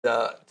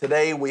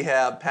today we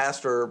have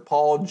Pastor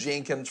Paul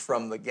Jenkins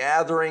from The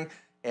Gathering.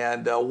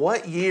 And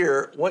what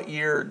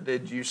year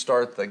did you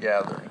start The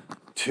Gathering?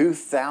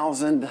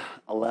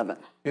 2011.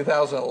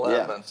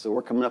 2011. Yeah, so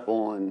we're coming up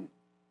on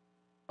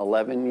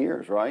 11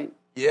 years, right?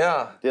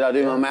 Yeah. Did I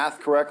do my math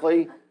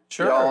correctly?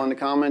 Sure. Y'all in the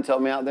comments,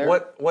 help me out there.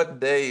 What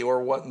day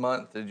or what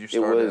month did you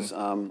start in?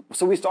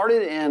 So we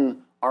started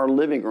in our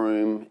living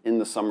room in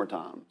the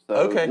summertime. So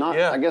okay,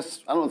 I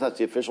guess, I don't know if that's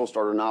the official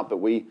start or not, but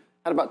we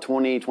had about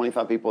 20,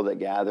 25 people that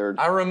gathered.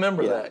 I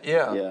remember that,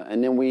 yeah. Yeah,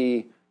 and then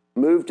we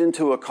moved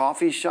into a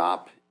coffee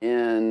shop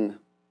in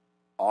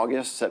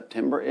August,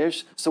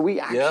 September-ish. So we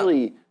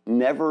actually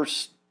never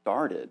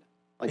started.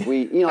 Like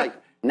like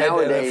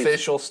nowadays. An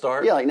official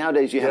start? Yeah, like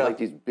nowadays you have like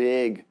these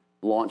big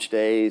launch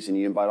days and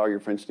you invite all your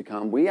friends to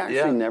come. We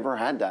actually never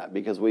had that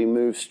because we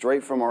moved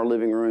straight from our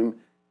living room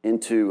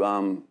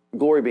into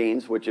Glory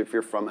Beans, which if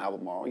you're from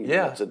Albemarle, you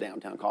know it's a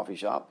downtown coffee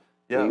shop.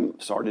 Yeah. We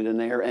started in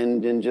there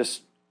and then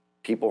just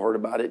people heard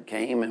about it,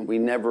 came, and we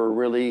never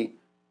really,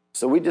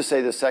 so we just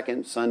say the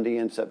second Sunday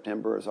in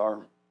September is our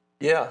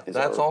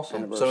that's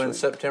awesome. So in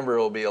September it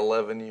will be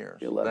 11 years.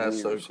 11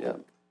 that's years, so cool.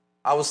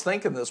 I was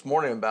thinking this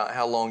morning about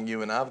how long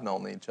you and I have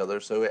known each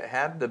other, so it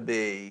had to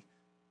be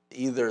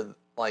either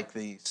like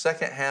the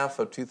second half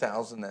of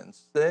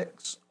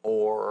 2006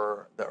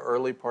 or the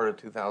early part of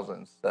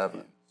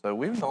 2007. So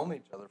we've known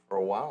each other for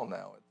a while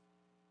now.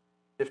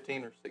 It's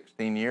 15 or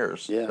 16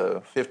 years. Yeah.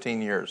 So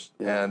 15 years.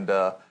 Yeah. And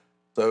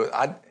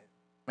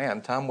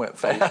time went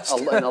fast.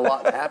 And a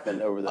lot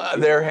happened over the years.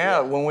 There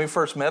have. When we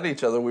first met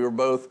each other, we were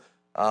both,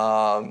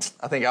 I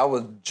think I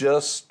was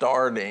just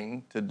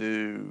starting to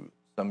do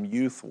some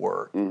youth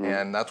work. Mm-hmm.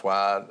 And that's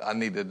why I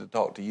needed to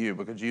talk to you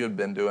because you had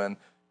been doing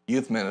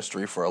youth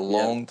ministry for a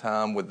long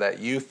time with that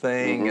youth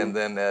thing and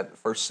then at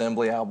First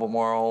Assembly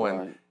Albemarle.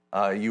 And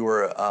you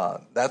were,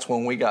 that's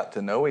when we got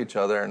to know each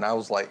other. And I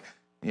was like,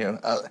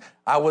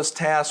 I was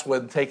tasked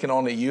with taking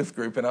on a youth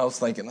group, and I was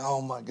thinking,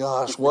 oh my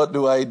gosh, what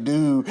do I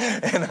do?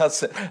 And I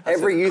said,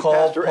 youth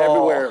pastor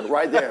Paul. Everywhere,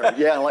 right there.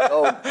 Yeah, like,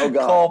 oh God.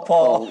 Call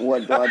Paul. Oh,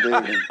 what do I do?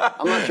 And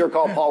I'm not sure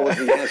call Paul was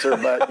the answer,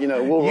 but,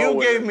 we'll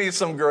You gave me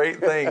some great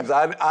things.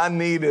 I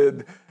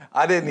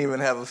didn't even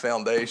have a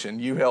foundation.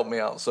 You helped me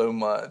out so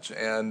much.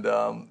 And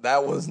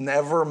that was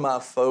never my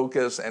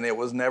focus, and it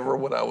was never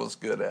what I was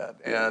good at.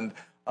 And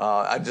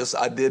I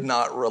did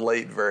not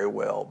relate very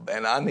well,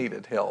 and I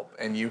needed help,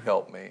 and you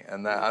helped me,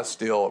 and I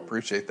still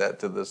appreciate that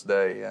to this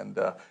day. And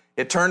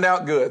it turned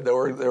out good. There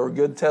were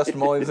good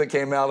testimonies that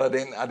came out. I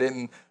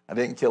didn't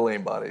kill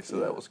anybody,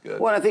 so that was good.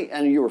 Well, I think,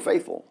 and you were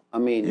faithful. I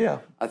mean,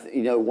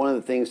 one of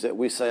the things that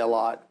we say a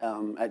lot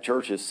at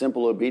church is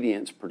simple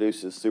obedience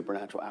produces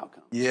supernatural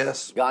outcomes.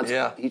 Yes.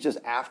 He's just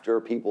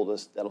after people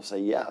that'll say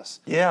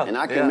yes. Yeah. And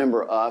I can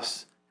remember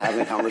us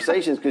having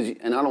conversations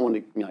and I don't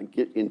want to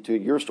get into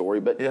your story,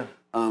 but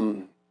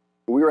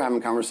we were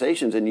having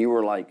conversations, and you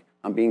were like,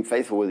 "I'm being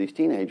faithful with these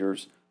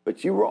teenagers,"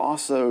 but you were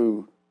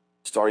also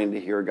starting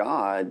to hear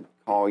God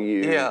call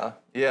you, to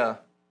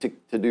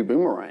do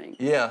Boomerang,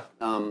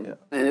 and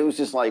it was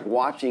just like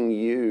watching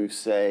you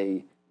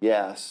say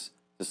yes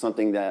to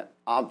something that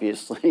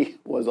obviously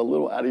was a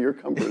little out of your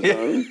comfort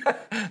zone,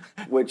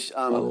 which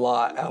a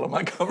lot out of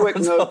my comfort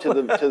zone. Quick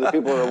note to the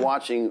people that are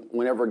watching: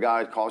 whenever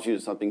God calls you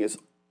to something, it's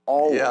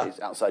always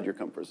outside your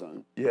comfort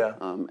zone. Yeah.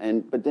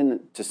 But then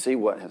to see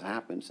what has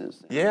happened since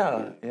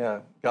then. Yeah.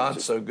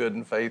 God's so good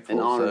and faithful.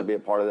 An honor to be a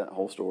part of that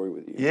whole story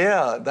with you.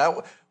 Yeah.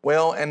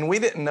 And we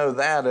didn't know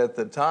that at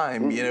the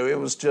time. Mm-hmm. It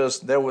was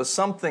just, there was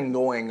something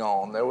going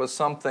on. There was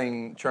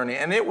something churning.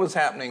 And it was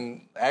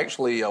happening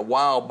actually a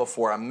while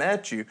before I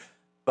met you,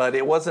 but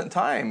it wasn't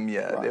time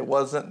yet. Right. It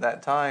wasn't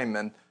that time.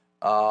 And,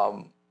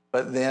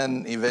 but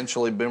then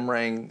eventually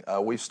Boomerang,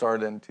 we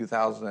started in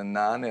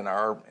 2009 in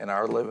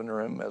our living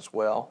room as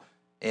well.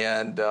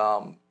 And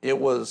it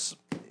was,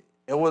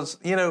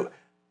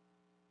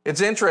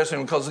 it's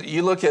interesting because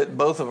you look at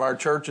both of our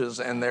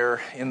churches and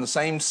they're in the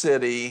same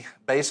city,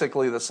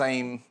 basically the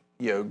same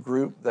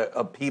group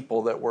of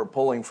people that we're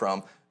pulling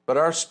from. But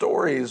our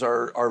stories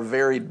are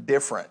very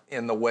different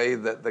in the way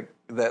that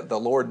the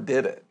Lord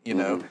did it,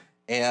 know.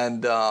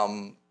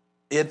 And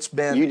it's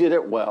been... You did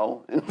it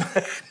well.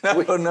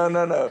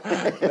 No.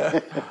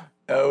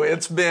 No,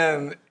 it's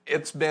been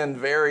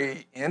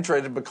very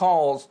interesting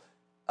because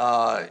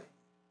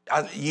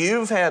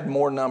you've had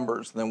more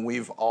numbers than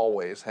we've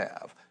always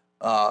have.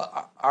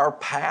 Our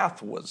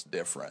path was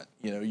different.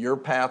 Your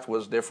path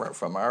was different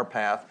from our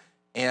path.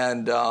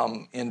 And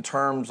in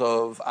terms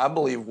of, I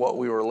believe, what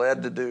we were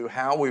led to do,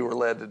 how we were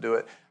led to do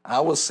it,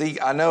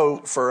 I know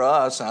for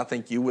us, and I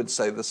think you would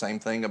say the same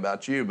thing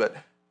about you, but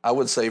I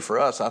would say for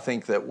us, I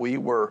think that we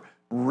were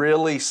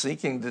really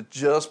seeking to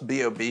just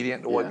be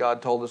obedient to what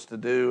God told us to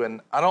do.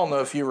 And I don't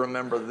know if you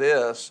remember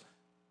this,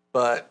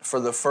 but for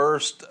the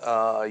first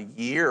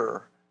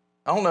year,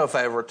 I don't know if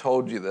I ever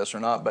told you this or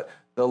not, but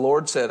the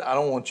Lord said, I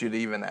don't want you to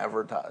even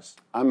advertise.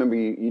 I remember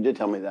you did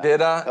tell me that.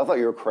 Did I? I thought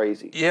you were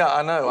crazy. Yeah,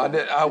 I know. I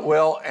did.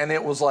 And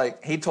it was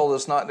like, he told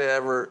us not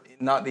to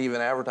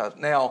even advertise.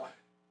 Now,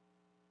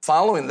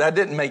 following, that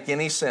didn't make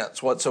any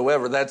sense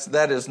whatsoever.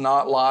 That is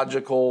not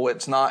logical.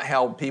 It's not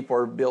how people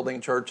are building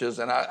churches.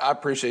 And I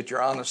appreciate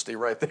your honesty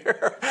right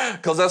there,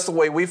 because that's the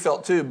way we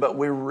felt too. But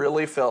we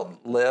really felt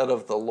led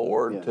of the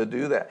Lord to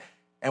do that.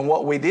 And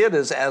what we did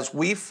is, as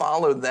we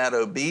followed that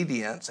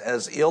obedience,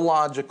 as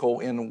illogical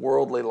in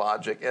worldly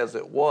logic as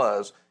it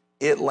was,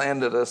 it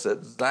landed us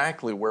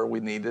exactly where we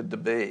needed to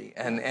be.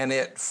 And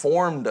it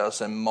formed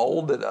us and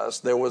molded us.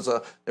 There was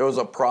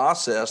a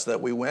process that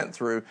we went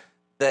through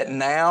that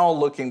now,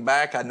 looking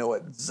back, I know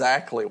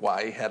exactly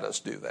why he had us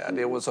do that.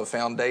 It was a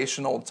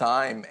foundational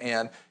time,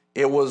 and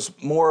it was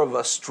more of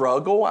a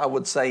struggle, I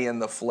would say, in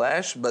the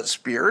flesh, but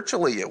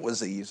spiritually it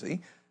was easy.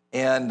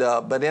 And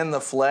but in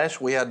the flesh,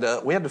 we had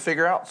to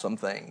figure out some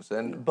things.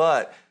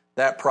 But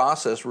that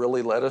process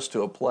really led us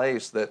to a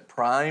place that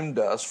primed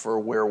us for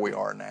where we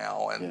are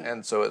now,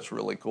 and so it's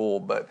really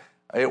cool. But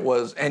it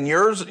was, and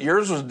yours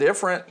was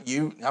different.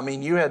 You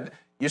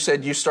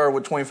said you started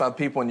with 25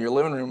 people in your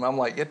living room. I'm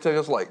like, it took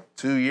us like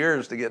 2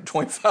 years to get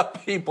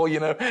 25 people,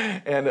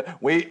 And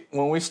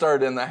when we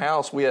started in the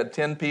house, we had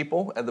 10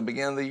 people at the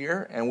beginning of the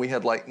year, and we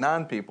had like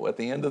 9 people at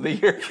the end of the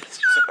year.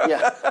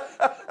 Yeah.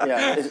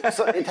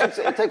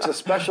 It takes a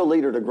special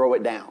leader to grow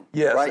it down.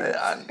 Yes. Right?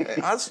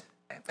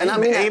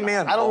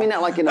 Amen. I don't mean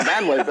that like in a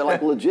bad way, but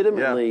like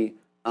legitimately.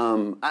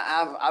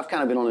 I've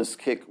kind of been on this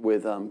kick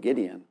with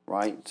Gideon,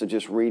 right? So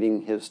just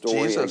reading his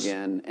story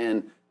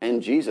again,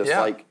 and Jesus,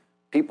 like.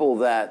 People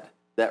that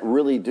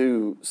really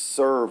do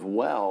serve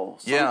well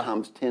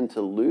sometimes tend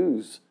to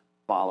lose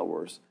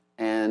followers,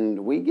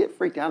 and we get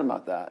freaked out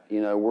about that.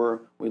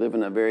 We live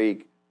in a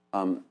very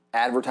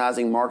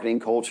advertising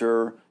marketing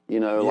culture.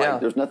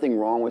 Like there's nothing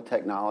wrong with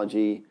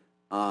technology,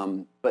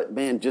 but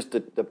man, just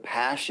the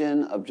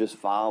passion of just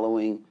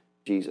following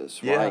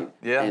Jesus, right?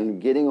 Yeah.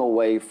 And getting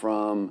away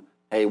from,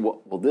 hey,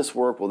 will this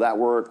work? Will that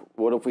work?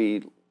 What if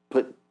we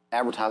put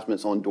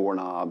advertisements on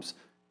doorknobs?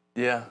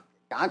 Yeah.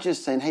 God's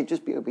just saying, hey,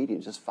 just be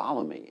obedient, just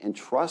follow me and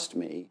trust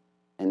me.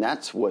 And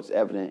that's what's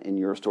evident in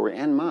your story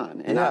and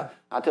mine. And I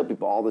tell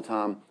people all the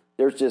time,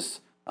 there's this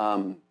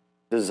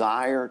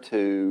desire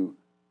to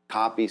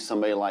copy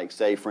somebody like,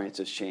 say,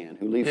 Francis Chan,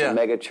 who leaves a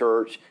mega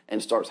church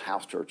and starts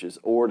house churches,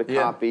 or to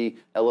copy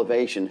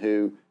Elevation,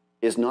 who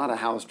is not a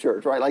house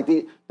church, right? Like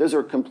those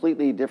are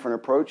completely different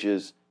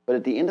approaches. But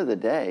at the end of the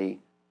day,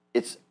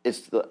 it's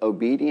the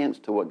obedience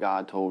to what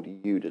God told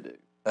you to do.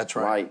 That's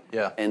right.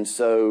 Yeah. And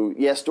so,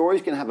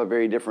 stories can have a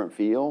very different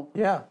feel.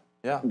 Yeah.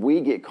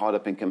 We get caught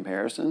up in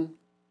comparison.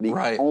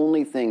 The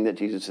only thing that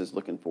Jesus is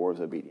looking for is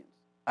obedience.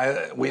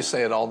 We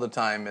say it all the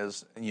time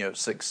is,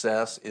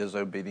 success is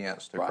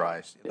obedience to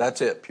Christ. Yeah.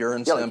 That's it, pure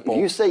and simple. If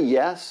you say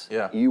yes,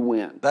 you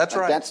win. That's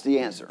right. That's the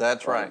answer.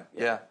 That's right.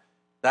 Yeah.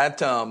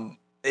 That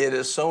it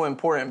is so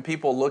important.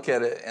 People look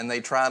at it and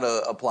they try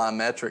to apply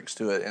metrics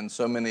to it in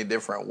so many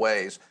different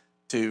ways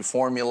to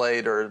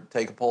formulate or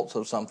take a pulse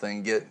of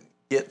something, get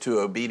to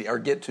obedience or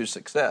get to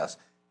success.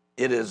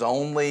 It is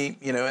only,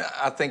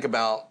 I think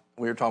about,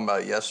 we were talking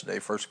about it yesterday,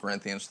 1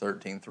 Corinthians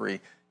 13:3.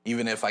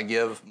 Even if I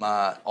give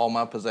all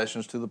my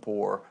possessions to the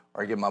poor,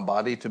 or I give my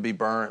body to be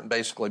burned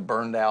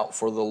out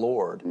for the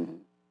Lord,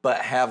 but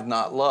have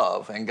not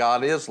love, and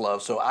God is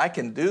love. So I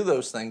can do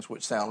those things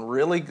which sound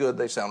really good,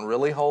 they sound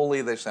really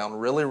holy, they sound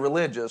really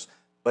religious,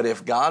 but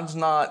if God's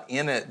not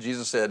in it,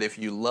 Jesus said, if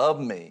you love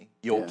me,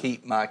 you'll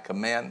keep my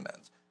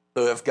commandments.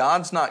 So if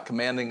God's not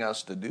commanding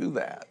us to do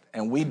that,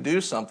 and we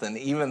do something,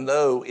 even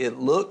though it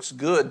looks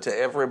good to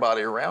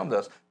everybody around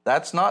us,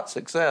 that's not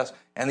success.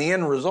 And the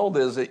end result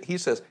is that he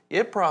says,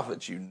 it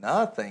profits you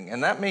nothing.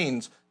 And that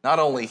means not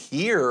only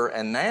here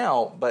and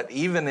now, but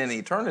even in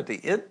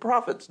eternity, it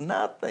profits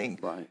nothing.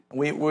 Right.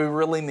 We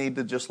really need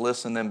to just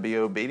listen and be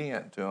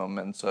obedient to him.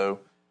 And so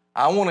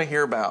I want to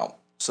hear about,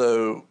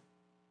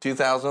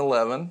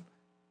 2011,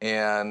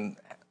 and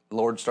the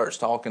Lord starts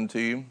talking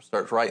to you,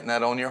 starts writing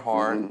that on your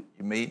heart.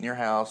 You meet in your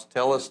house.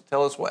 Tell us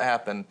what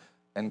happened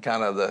and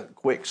kind of the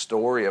quick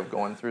story of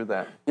going through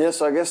that. Yeah,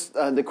 so I guess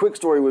the quick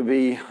story would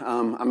be,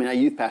 I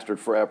youth pastored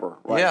forever,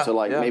 right? Yeah, so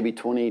maybe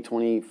 20,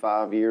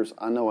 25 years.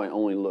 I know I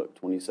only look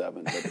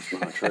 27, but it's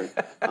not true.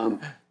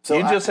 So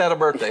you just had a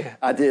birthday.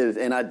 I did,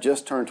 and I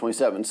just turned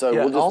 27. So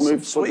we'll just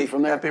move quickly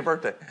from there. Happy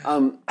birthday.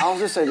 I'll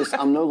just say this,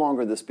 I'm no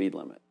longer the speed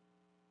limit.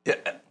 Yeah,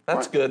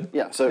 that's good.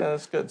 Yeah,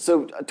 that's good.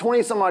 So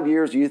 20-some-odd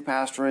years youth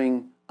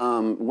pastoring,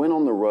 went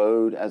on the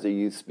road as a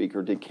youth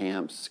speaker, did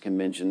camps,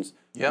 conventions.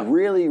 Yep.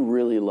 Really,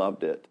 really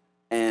loved it.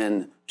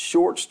 And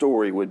short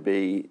story would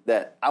be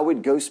that I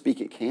would go speak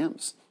at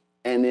camps,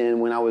 and then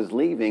when I was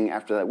leaving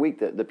after that week,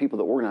 the people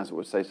that organized it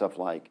would say stuff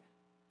like,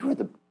 "You are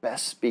the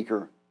best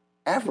speaker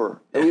ever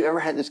that we've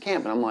ever had this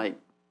camp." And I'm like,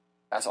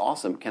 "That's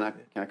awesome. Can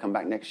I come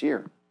back next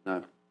year?"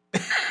 No.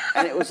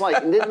 And it was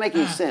it didn't make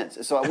any sense.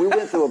 So we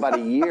went through about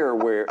a year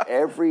where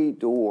every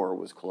door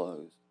was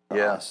closed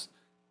for us.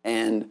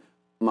 And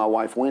my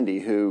wife, Wendy,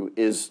 who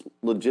is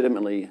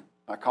legitimately,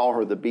 I call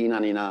her the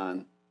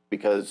B99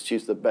 because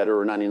she's the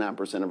better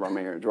 99% of our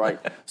marriage, right?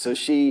 So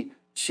she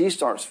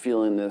starts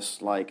feeling this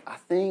I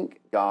think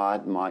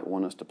God might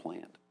want us to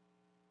plant.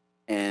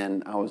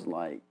 And I was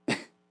like,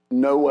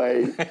 no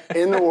way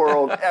in the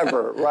world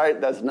ever, right?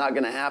 That's not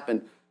going to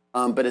happen.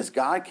 But as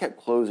God kept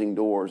closing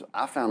doors,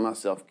 I found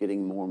myself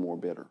getting more and more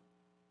bitter,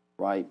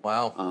 right?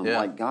 Wow.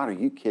 Like, God, are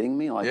you kidding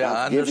me? Like, Yeah,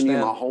 I've given you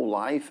my whole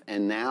life,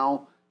 and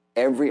now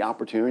every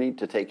opportunity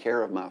to take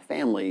care of my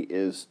family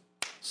is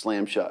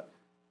slammed shut.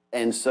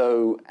 And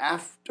so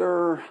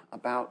after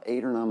about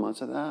 8 or 9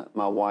 months of that,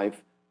 my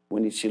wife,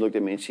 when she looked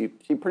at me, and she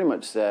pretty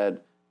much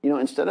said,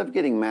 instead of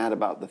getting mad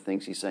about the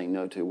things he's saying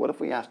no to, what if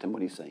we asked him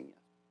what he's saying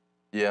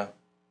yes? Yeah.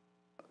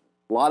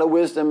 A lot of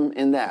wisdom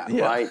in that,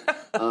 right?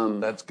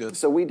 That's good.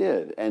 So we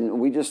did, and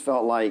we just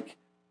felt like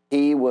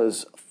he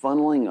was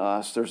funneling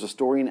us. There's a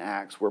story in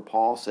Acts where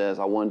Paul says,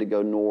 I wanted to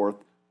go north,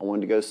 I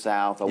wanted to go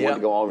south, I wanted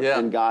to go all over,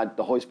 and God,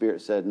 the Holy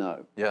Spirit said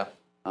no. Yeah.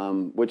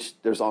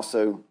 Which there's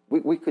also,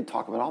 we could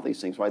talk about all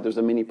these things, right? There's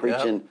a mini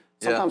preaching.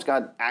 Sometimes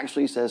God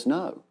actually says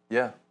no.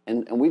 Yeah.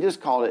 And we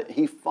just called it,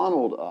 he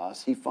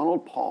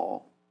funneled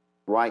Paul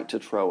right to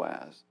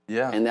Troas.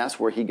 Yeah. And that's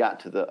where he got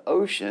to the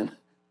ocean.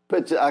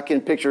 But I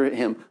can picture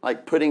him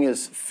like putting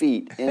his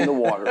feet in the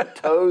water,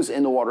 toes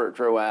in the water at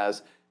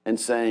Troas, and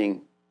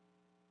saying,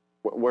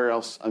 where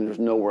else? I mean, there's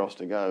nowhere else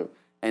to go.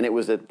 And it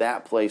was at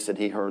that place that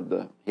he had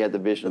the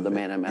vision of the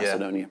man in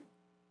Macedonia.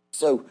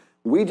 So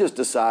we just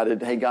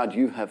decided, hey, God,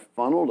 you have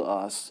funneled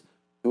us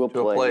to a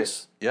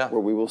place where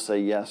we will say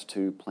yes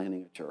to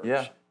planting a church.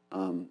 Yeah.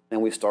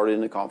 And we started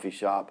in a coffee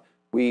shop.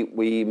 We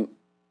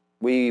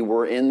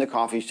were in the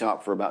coffee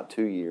shop for about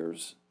 2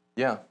 years.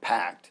 Yeah.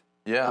 Packed.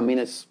 Yeah. I mean,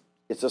 it's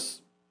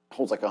just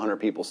holds like 100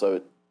 people.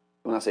 So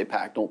when I say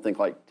packed, don't think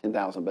like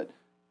 10,000, but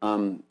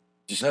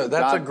just no,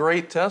 that's a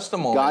great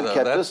testimony. God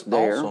kept us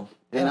there. Awesome.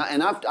 Yeah.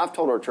 And I've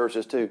told our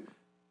churches too.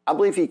 I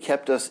believe he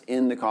kept us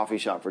in the coffee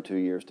shop for 2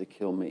 years to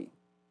kill me,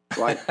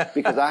 right?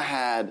 Because I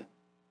had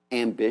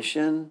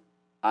ambition.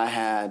 I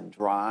had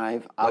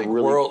drive. Like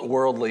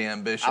worldly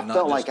ambition. I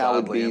felt like I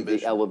would be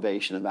the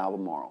elevation of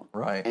Albemarle.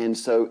 Right. And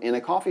so in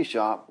a coffee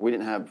shop, we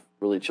didn't have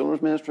really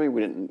children's ministry.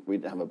 We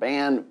didn't have a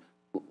band,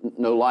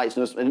 no lights,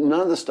 none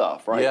of the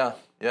stuff, right? Yeah,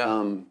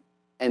 yeah.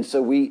 And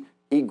so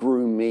he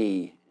grew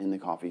me in the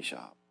coffee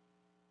shop.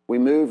 We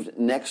moved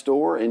next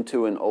door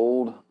into an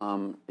old,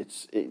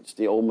 it's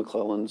the old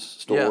McClellan's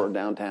store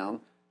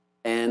downtown.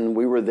 And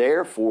we were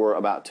there for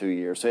about 2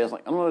 years. So he was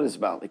like, I don't know, it's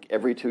about like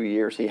every 2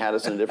 years he had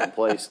us in a different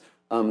place.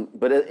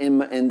 But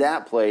in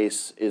that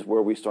place is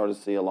where we started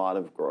to see a lot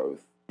of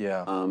growth.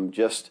 Yeah.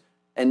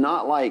 And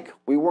not like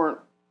we weren't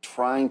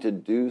trying to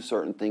do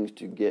certain things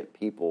to get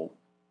people.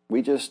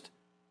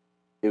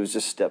 It was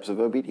just steps of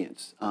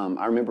obedience.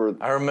 I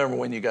remember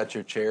when you got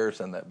your chairs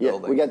in that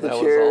building. Yeah, we got the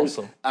chairs. Was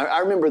awesome.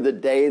 I remember the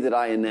day that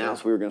I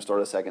announced we were going to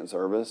start a second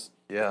service.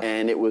 Yeah.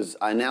 And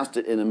I announced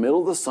it in the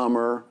middle of the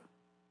summer.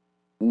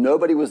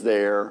 Nobody was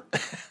there.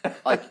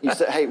 Like you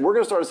said, hey, we're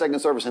going to start a second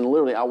service. And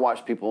literally I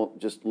watched people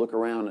just look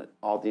around at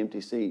all the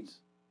empty seats.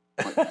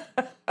 Like,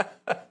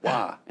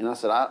 why? And I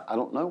said, I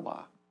don't know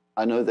why.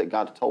 I know that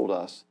God told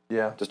us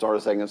to start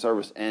a second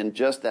service. And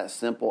just that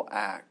simple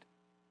act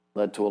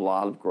led to a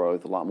lot of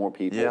growth, a lot more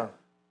people. Yeah.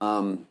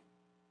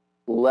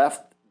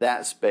 Left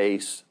that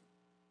space.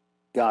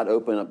 God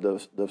opened up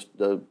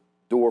the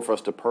door for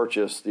us to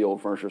purchase the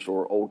old furniture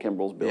store, Old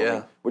Kimbrell's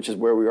building, which is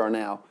where we are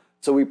now.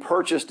 So we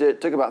purchased it.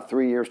 Took about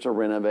 3 years to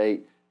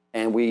renovate,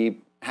 and we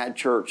had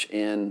church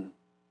in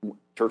a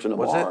bar.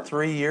 Was it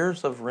 3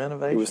 years of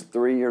renovation? It was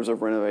 3 years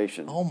of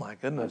renovation. Oh my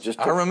goodness!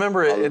 I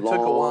remember it took a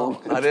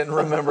while. I didn't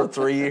remember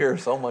 3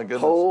 years. Oh my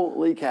goodness!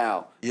 Holy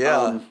cow!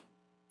 Yeah.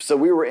 So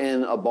we were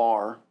in a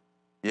bar.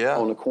 Yeah.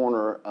 On the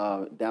corner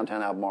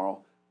downtown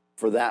Albemarle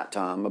for that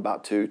time,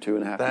 about two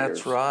and a half years.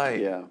 That's right.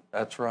 Yeah.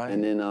 That's right.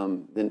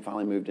 And then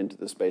finally moved into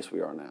the space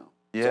we are now.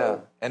 Yeah.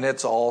 So, and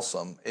it's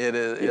awesome. It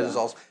is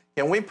awesome.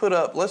 Can we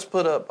let's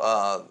put up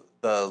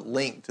the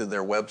link to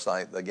their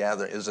website, The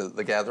Gathering. Is it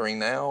The Gathering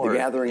Now?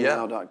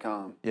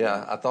 TheGatheringNow.com.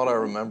 Yeah. I thought I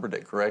remembered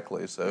it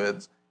correctly. So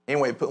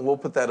anyway, we'll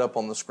put that up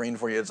on the screen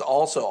for you. It's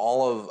also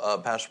all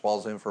of Pastor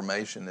Paul's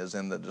information is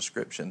in the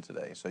description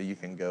today, so you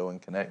can go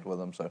and connect with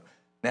them. So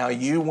now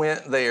you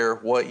went there.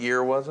 What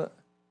year was it?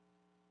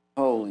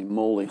 Holy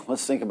moly!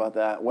 Let's think about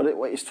that. What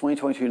is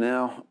 2022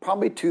 now?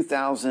 Probably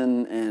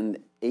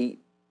 2008.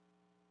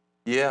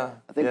 Yeah.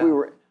 I think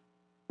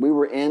we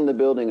were in the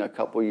building a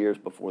couple years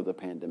before the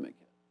pandemic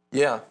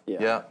hit.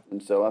 Yeah.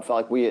 And so I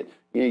felt like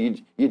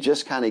you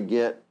just kind of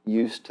get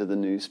used to the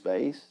new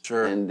space.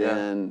 Sure. And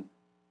then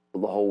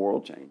the whole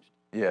world changed.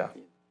 Yeah.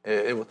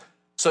 It was.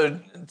 So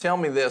tell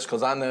me this,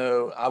 because I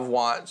know I've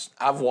watched,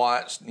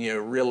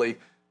 really,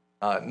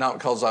 not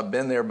because I've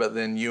been there, but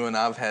then you and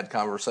I've had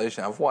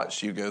conversation. I've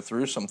watched you go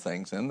through some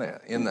things in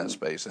that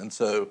space. And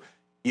so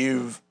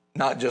you've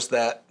not just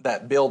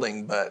that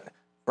building, but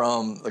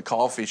from the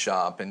coffee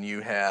shop, and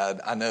you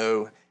had, I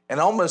know, and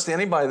almost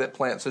anybody that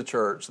plants a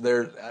church,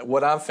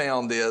 what I've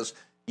found is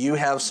you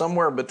have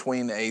somewhere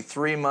between a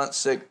 3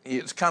 month,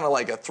 it's kind of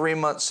like a 3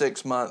 month,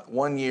 6 month,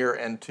 1 year,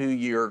 and 2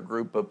 year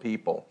group of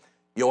people.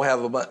 You'll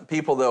have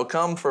people that'll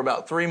come for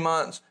about 3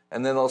 months,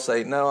 and then they'll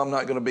say, no, I'm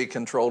not going to be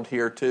controlled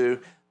here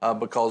too,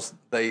 because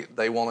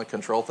they want to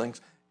control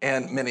things.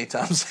 and many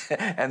times,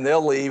 and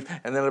they'll leave.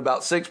 And then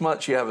about 6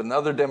 months, you have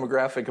another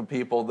demographic of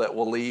people that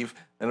will leave.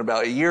 In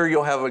about a year,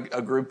 you'll have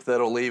a group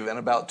that'll leave. In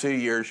about 2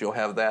 years, you'll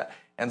have that.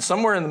 And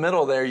somewhere in the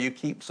middle there, you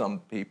keep some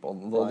people.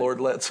 The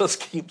Lord lets us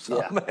keep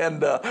some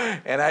and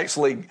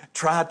actually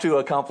try to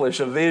accomplish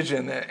a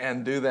vision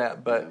and do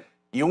that. But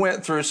you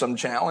went through some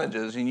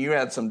challenges, and you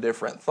had some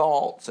different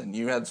thoughts, and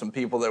you had some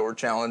people that were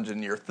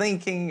challenging your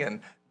thinking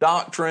and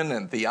doctrine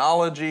and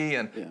theology.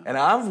 And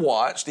I've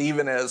watched,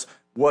 even as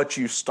what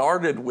you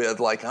started with,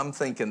 like, I'm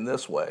thinking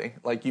this way,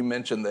 like you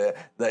mentioned the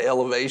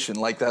elevation,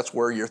 like that's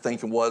where your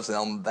thinking was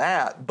on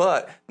that.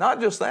 But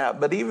not just that,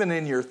 but even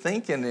in your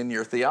thinking, in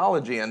your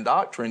theology and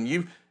doctrine,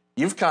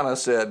 you've kind of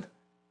said,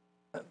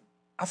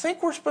 I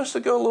think we're supposed to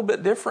go a little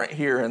bit different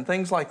here and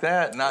things like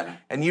that.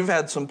 And you've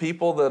had some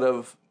people that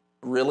have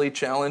really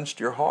challenged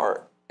your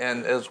heart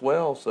and as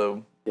well.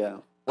 So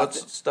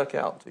what's stuck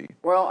out to you?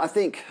 Well, I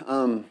think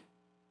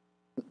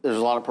there's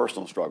a lot of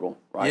personal struggle,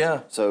 right?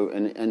 Yeah. So,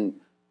 and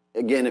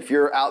again, if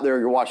you're out there,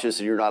 you're watching this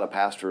and you're not a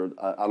pastor,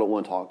 I don't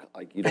want to talk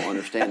like you don't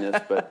understand this,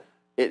 but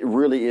it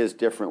really is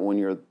different when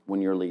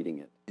you're leading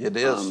it. It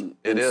is.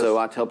 It is. So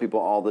I tell people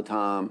all the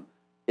time,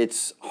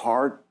 it's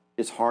hard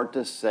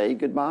to say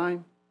goodbye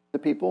to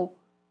people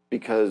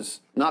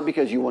not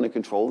because you want to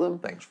control them.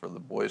 Thanks for the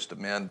Boys to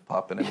Men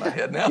popping in my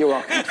head now. You're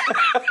welcome.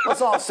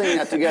 Let's all sing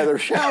that together,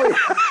 shall we?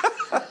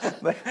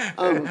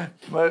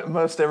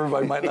 Most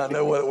everybody might not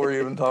know what we're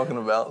even talking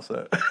about.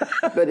 So,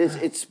 but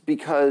it's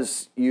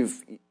because you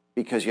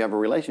have a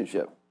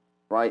relationship,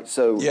 right?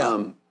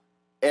 So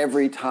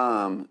every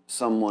time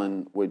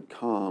someone would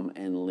come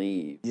and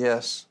leave,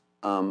 yes.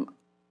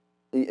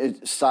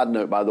 Side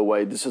note, by the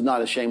way, this is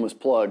not a shameless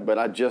plug, but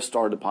I just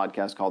started a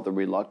podcast called the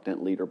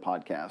Reluctant Leader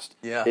Podcast.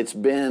 Yeah. It's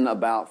been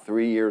about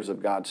 3 years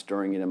of God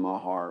stirring it in my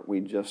heart.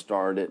 We just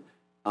started.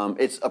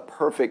 It's a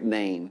perfect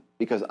name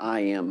because I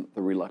am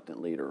the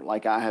reluctant leader.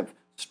 Like, I have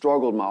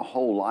struggled my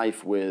whole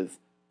life with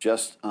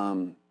just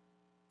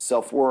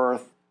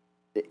self-worth.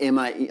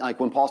 Like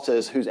when Paul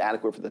says, who's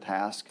adequate for the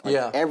task?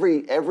 Like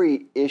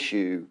every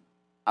issue,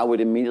 I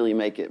would immediately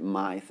make it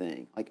my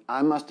thing. Like,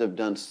 I must have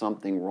done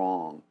something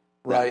wrong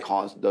that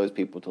caused those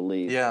people to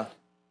leave. Yeah.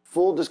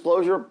 Full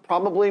disclosure,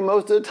 probably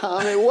most of the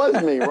time it was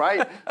me,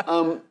 right?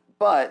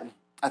 But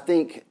I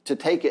think to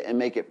take it and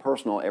make it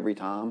personal every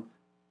time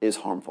is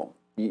harmful.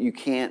 You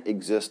can't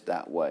exist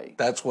that way.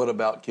 That's what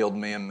about killed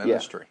me in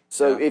ministry. Yeah.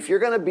 So if you're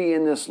going to be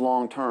in this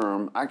long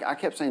term, I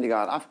kept saying to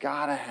God, I've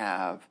got to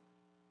have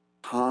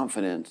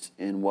confidence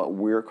in what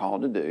we're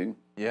called to do.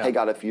 Yeah. Hey,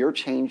 God, if you're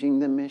changing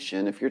the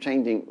mission, if you're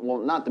changing, well,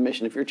 not the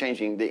mission, if you're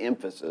changing the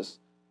emphasis,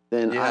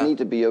 then I need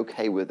to be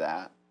okay with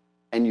that.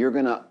 And you're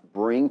going to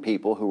bring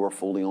people who are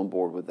fully on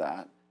board with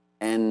that.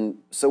 And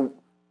so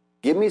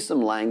give me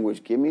some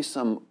language, give me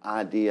some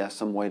idea,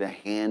 some way to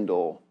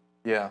handle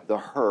the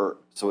hurt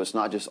so it's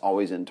not just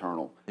always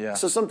internal. Yeah.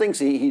 So some things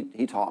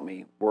he taught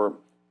me were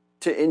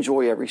to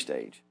enjoy every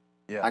stage.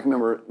 Yeah. I can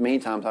remember many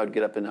times I would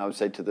get up and I would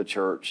say to the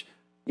church,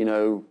 you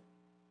know,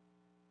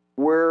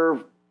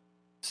 we're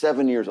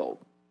 7 years old.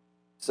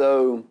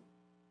 So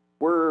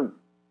we're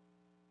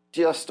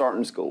just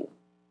starting school.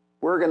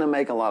 We're going to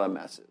make a lot of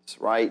messes,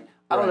 right?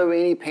 I don't know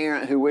any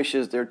parent who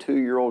wishes their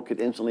 2-year-old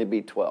could instantly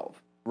be 12.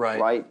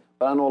 Right?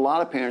 But I know a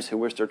lot of parents who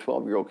wish their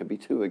 12-year-old could be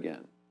 2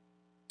 again.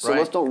 So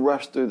let's don't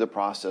rush through the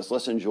process.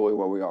 Let's enjoy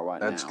where we are now.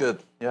 That's good.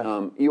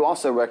 Yeah. You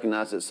also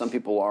recognize that some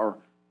people are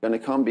going to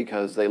come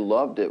because they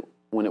loved it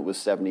when it was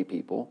 70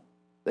 people.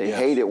 They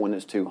hate it when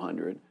it's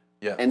 200.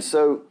 Yeah. And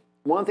so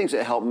one of the things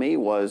that helped me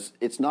was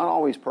it's not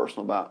always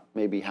personal about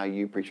maybe how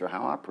you preach or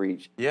how I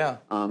preach. Yeah.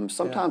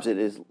 Sometimes it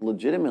is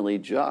legitimately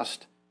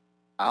just,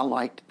 I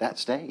liked that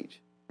stage.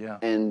 Yeah.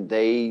 And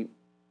they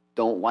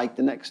don't like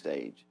the next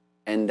stage.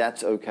 And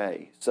that's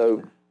okay.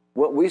 So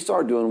what we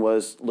started doing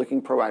was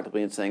looking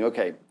proactively and saying,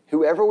 okay,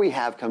 whoever we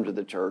have come to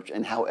the church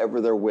and however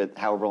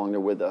long they're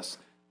with us,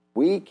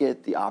 we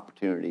get the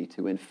opportunity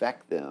to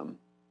infect them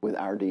with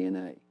our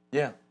DNA.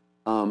 Yeah.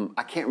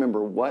 I can't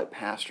remember what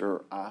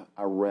pastor I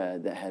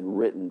read that had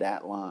written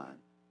that line,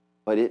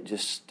 but it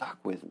just stuck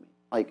with me.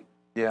 Like,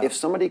 if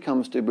somebody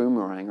comes to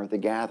Boomerang or The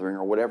Gathering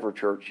or whatever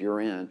church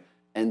you're in,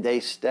 and they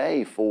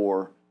stay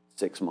for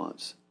 6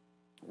 months,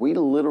 we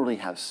literally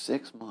have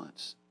 6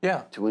 months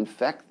to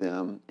infect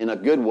them in a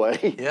good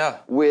way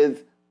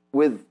with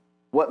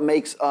what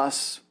makes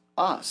us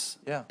us.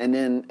 Yeah.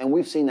 And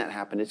we've seen that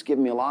happen. It's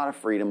given me a lot of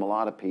freedom, a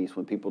lot of peace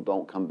when people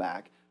don't come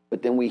back.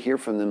 But then we hear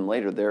from them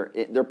later.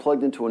 They're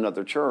plugged into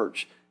another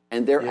church,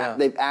 and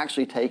they've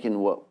actually taken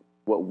what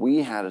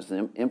we had as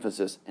an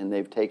emphasis, and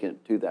they've taken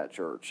it to that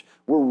church.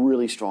 We're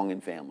really strong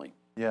in family.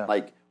 Yeah.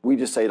 Like, we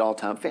just say it all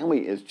the time.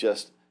 Family is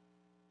just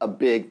a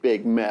big,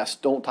 big mess.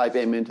 Don't type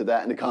amen to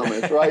that in the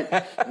comments, right?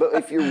 But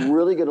if you're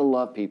really going to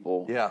love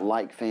people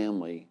like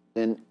family,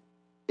 then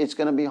it's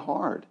going to be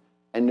hard.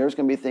 And there's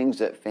going to be things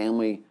that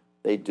family,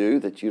 they do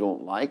that you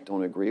don't like,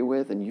 don't agree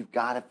with, and you've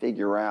got to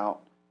figure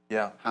out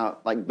how,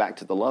 like back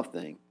to the love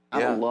thing, how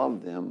to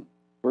love them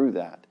through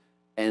that.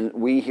 And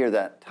we hear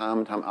that time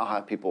and time. I'll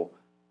have people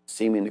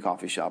see me in the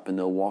coffee shop and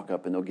they'll walk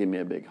up and they'll give me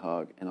a big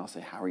hug and I'll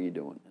say, how are you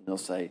doing? And they'll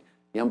say,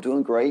 yeah, I'm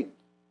doing great.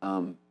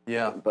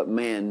 But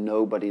man,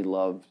 nobody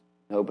loves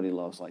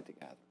like the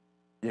gathering.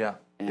 Yeah.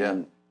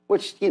 And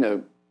which,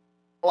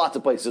 lots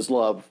of places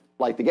love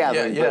like the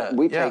gathering, but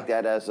we take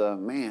that as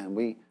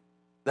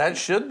that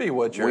should be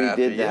what you're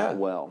after. We did that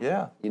well.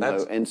 Yeah.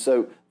 And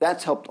so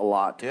that's helped a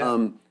lot. Yeah.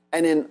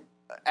 And then,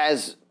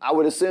 as I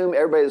would assume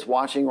everybody that's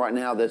watching right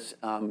now that's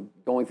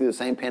going through the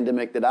same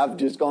pandemic that I've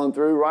just gone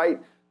through,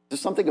 right?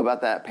 There's something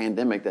about that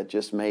pandemic that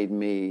just made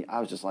me, I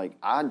was just like,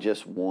 I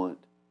just want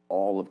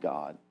all of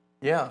God.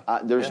 Yeah.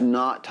 There's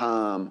not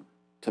time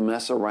to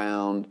mess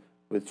around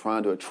with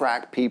trying to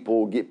attract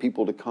people, get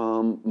people to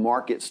come,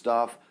 market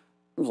stuff.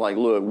 I was like,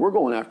 look, we're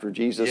going after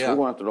Jesus. We're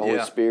going after the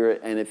Holy Spirit.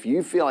 And if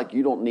you feel like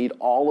you don't need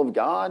all of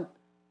God,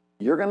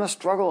 you're going to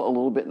struggle a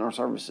little bit in our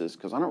services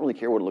because I don't really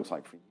care what it looks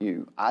like for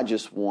you. I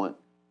just want,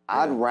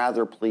 I'd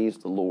rather please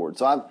the Lord.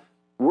 So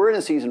we're in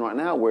a season right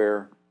now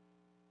where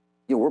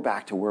we're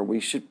back to where we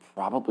should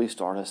probably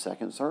start a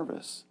second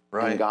service.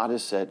 Right. And God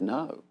has said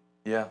no.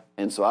 Yeah.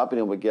 And so I've been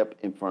able to get up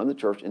in front of the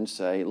church and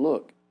say,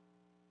 look,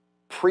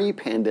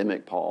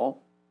 pre-pandemic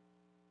Paul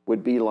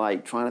would be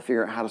like trying to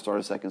figure out how to start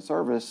a second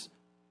service.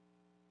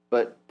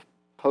 But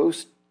can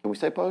we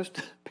say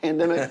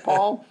post-pandemic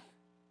Paul?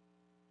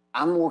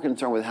 I'm more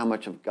concerned with how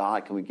much of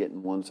God can we get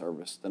in one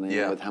service than I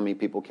am with how many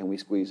people can we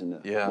squeeze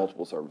into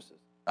multiple services.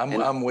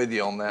 I'm with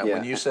you on that. Yeah.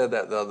 When you said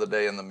that the other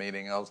day in the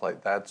meeting, I was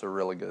like, that's a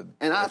really good.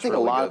 And I think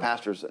really a lot of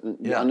pastors,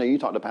 I know you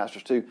talk to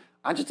pastors too,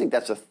 I just think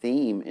that's a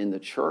theme in the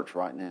church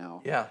right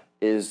now. Yeah.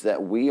 Is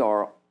that we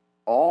are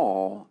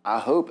all, I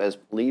hope as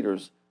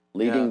leaders,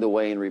 leading the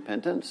way in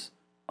repentance,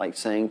 like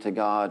saying to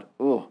God,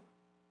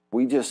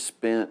 we just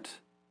spent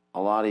a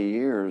lot of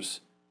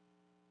years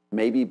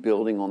maybe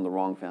building on the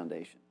wrong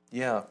foundation.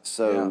 Yeah.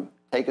 So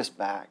take us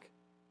back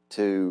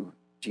to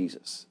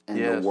Jesus and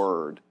the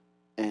Word.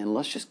 And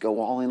let's just go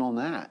all in on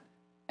that.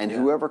 And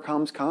whoever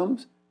comes,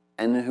 comes.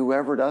 And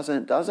whoever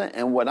doesn't, doesn't.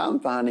 And what I'm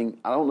finding,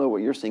 I don't know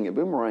what you're seeing at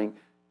Boomerang,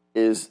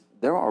 is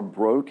there are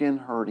broken,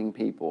 hurting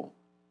people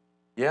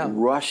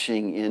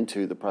rushing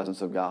into the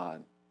presence of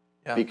God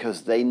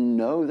because they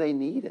know they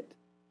need it.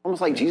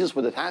 Almost like Jesus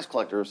with the tax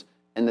collectors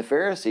and the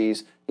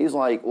Pharisees. He's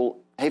like, well,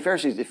 hey,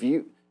 Pharisees, if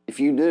you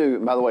knew,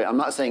 by the way, I'm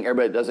not saying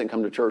everybody that doesn't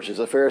come to church is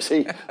a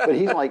Pharisee, but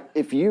he's like,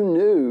 if you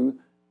knew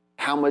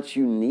how much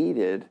you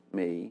needed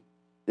me,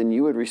 then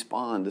you would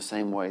respond the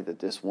same way that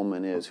this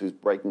woman is who's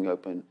breaking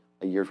open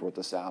a year's worth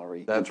of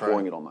salary and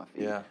pouring it on my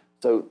feet. Yeah.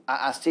 So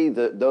I see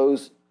that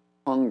those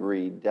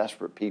hungry,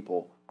 desperate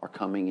people are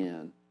coming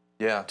in.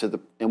 Yeah.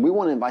 And we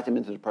want to invite them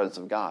into the presence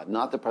of God,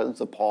 not the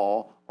presence of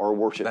Paul or a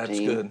worship team. That's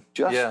good.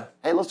 Just,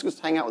 hey, let's just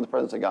hang out with the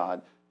presence of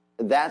God.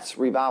 That's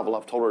revival.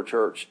 I've told our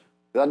church,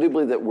 because I do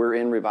believe that we're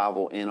in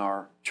revival in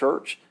our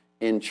church,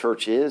 in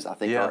churches. I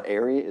think our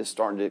area is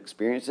starting to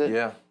experience it.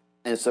 Yeah.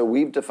 And so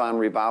we've defined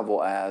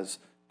revival as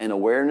an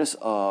awareness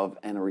of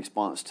and a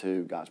response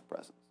to God's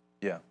presence.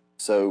 Yeah.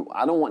 So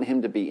I don't want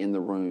him to be in the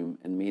room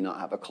and me not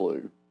have a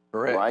clue.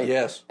 Correct. Right?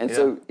 Yes. And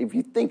so if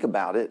you think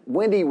about it,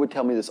 Wendy would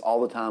tell me this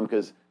all the time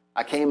because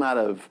I came out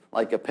of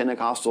like a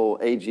Pentecostal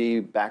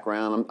AG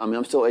background.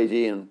 I'm still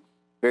AG and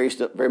very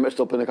much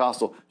still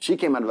Pentecostal. She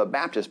came out of a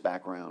Baptist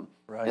background.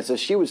 Right. And so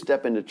she would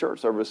step into church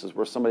services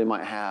where somebody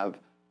might have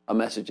a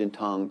message in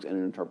tongues and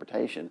an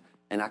interpretation.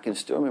 And I can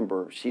still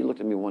remember she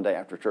looked at me one day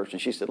after church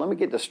and she said, let me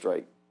get this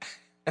straight.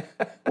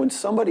 When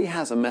somebody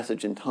has a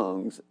message in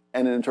tongues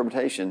and an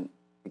interpretation,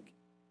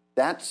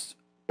 that's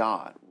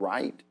God,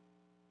 right?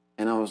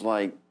 And I was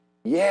like,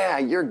 yeah,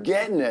 you're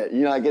getting it.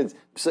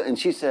 And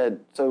she said,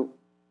 so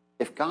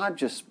if God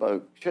just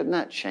spoke, shouldn't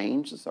that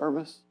change the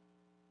service?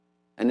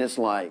 And it's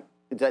like,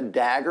 that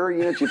dagger,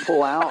 that you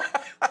pull out,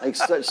 like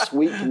such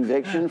sweet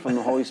conviction from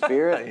the Holy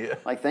Spirit.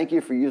 Like, thank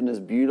you for using this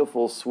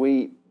beautiful,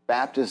 sweet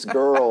Baptist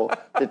girl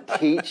to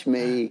teach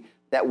me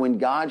that when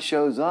God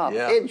shows up,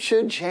 it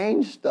should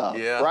change stuff,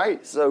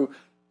 right? So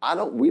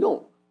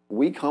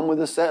we come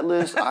with a set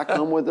list. I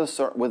come with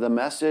a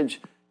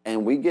message,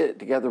 and we get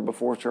together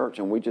before church,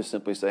 and we just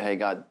simply say, hey,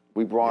 God,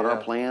 we brought our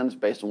plans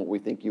based on what we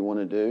think you want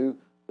to do,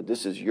 but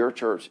this is your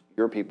church,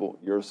 your people,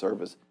 your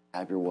service.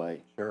 Have your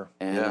way. Sure.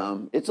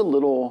 And it's a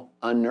little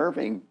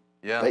unnerving,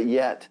 but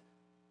yet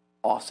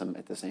awesome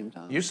at the same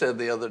time. You said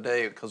the other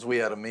day, because we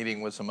had a meeting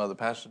with some other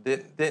pastors,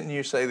 didn't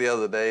you say the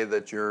other day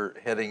that you're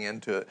heading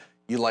into it?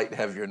 You like to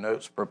have your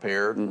notes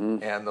prepared,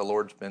 and the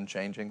Lord's been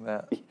changing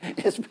that?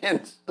 It's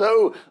been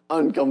so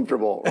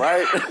uncomfortable,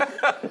 right?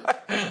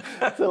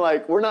 So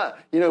like we're not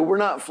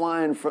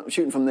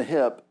shooting from the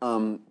hip,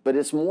 but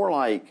it's more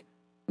like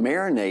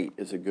marinate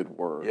is a good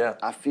word. Yeah.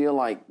 I feel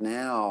like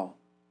now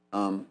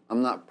I'm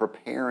not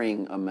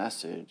preparing a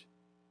message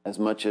as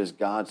much as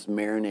God's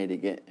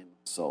marinating it in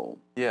my soul.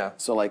 Yeah.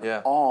 So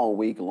all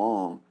week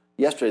long.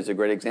 Yesterday's a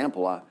great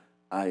example.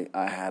 I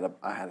had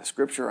a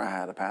scripture.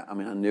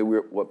 I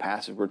knew what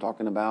passage we're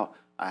talking about.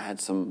 I had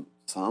some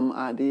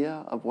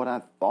idea of what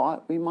I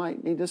thought we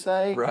might need to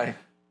say. Right.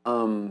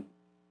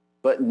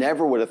 But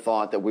never would have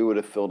thought that we would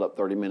have filled up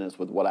 30 minutes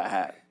with what I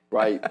had.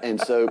 right? And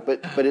so,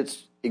 but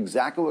it's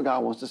exactly what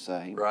God wants to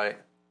say. Right.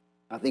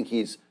 I think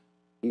he's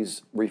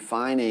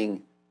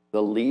refining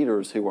the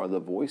leaders who are the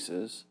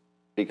voices,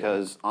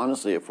 because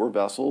honestly, if we're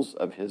vessels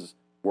of his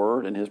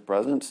word and his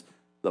presence,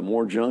 the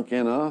more junk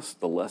in us,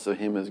 the less of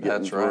him is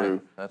getting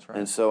through. That's right.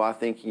 And so I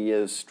think he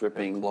is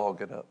stripping.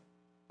 Clog it up.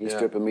 He's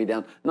stripping me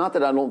down. Not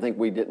that I don't think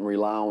we didn't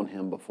rely on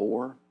him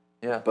before.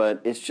 Yeah.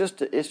 But it's just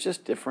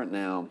different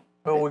now.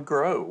 Well, we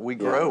grow. We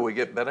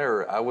get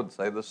better. I would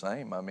say the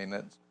same. I mean,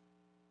 it's,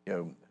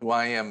 who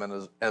I am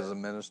as a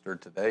minister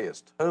today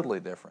is totally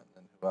different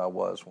than who I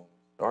was when we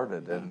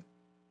started, and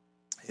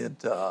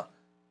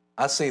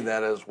I see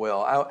that as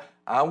well.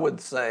 I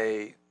would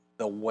say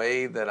the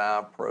way that I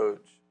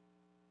approach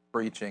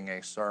preaching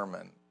a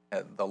sermon,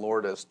 the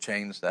Lord has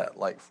changed that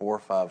like 4 or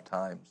 5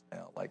 times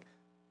now, like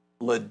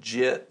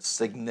legit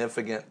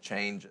significant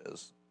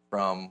changes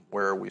from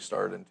where we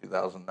started in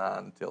 2009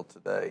 until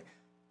today.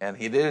 And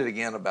he did it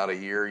again about a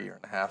year and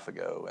a half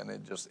ago, and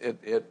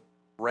it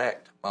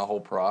wrecked my whole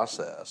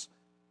process.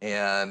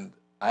 And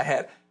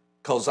I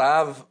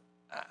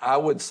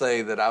would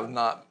say that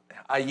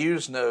I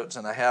use notes,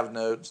 and I have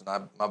notes,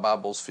 and my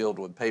Bible's filled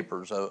with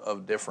papers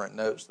of different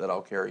notes that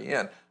I'll carry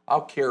in.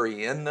 I'll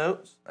carry in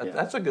notes.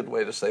 That's a good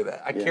way to say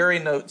that. I carry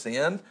notes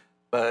in,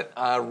 but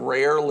I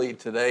rarely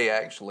today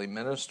actually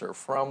minister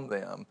from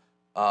them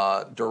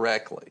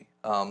directly.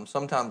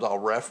 Sometimes I'll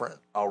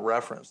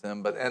reference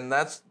them, and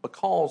that's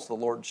because the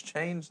Lord's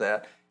changed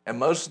that. And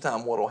most of the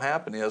time what will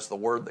happen is the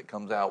word that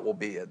comes out will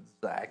be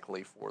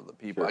exactly for the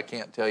people. Sure. I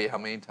can't tell you how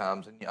many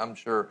times, and I'm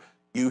sure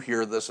you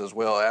hear this as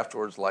well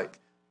afterwards, like,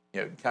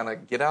 kind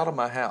of get out of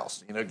my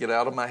house, get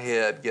out of my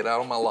head, get out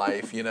of my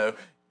life,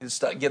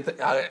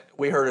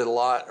 we heard it a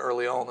lot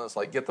early on. It's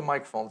like, get the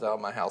microphones out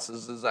of my house. This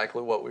is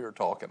exactly what we were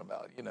talking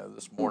about,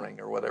 this morning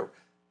or whatever.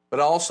 But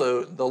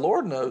also, the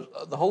Lord knows,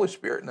 the Holy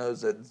Spirit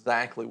knows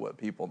exactly what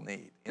people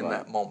need in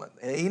that moment.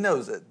 And he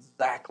knows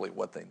exactly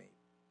what they need.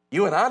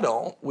 You and I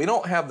don't. We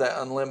don't have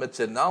that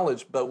unlimited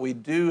knowledge, but we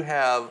do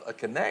have a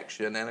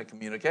connection and a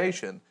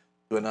communication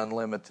to an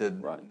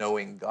unlimited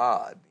knowing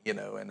God,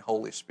 and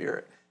Holy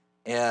Spirit.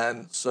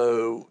 And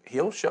so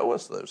he'll show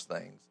us those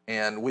things.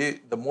 And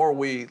the more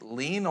we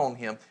lean on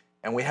him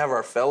and we have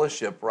our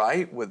fellowship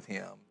right with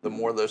him, the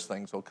more those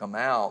things will come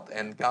out,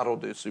 and God will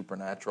do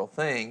supernatural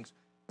things.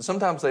 And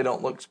sometimes they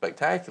don't look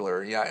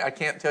spectacular. I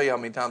can't tell you how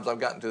many times I've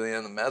gotten to the end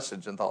of the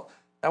message and thought,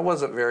 that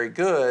wasn't very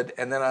good.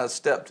 And then I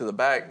stepped to the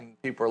back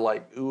and people are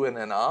like oohing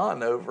and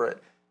ahhing over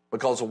it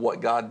because of what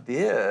God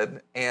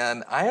did.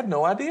 And I had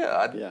no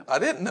idea. I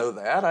didn't know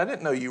that. I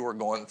didn't know you were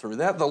going through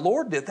that. The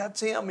Lord did. That's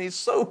him. He's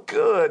so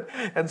good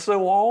and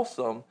so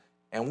awesome.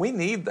 And we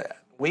need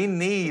that. We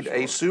need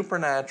a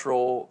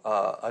supernatural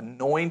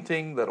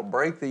anointing that'll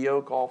break the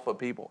yoke off of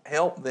people,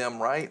 help them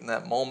right in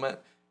that moment,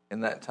 in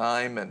that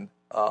time. And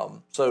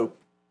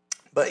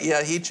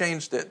he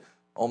changed it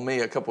on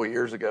me a couple of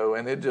years ago.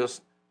 And it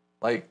just,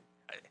 like,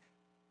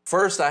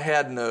 first I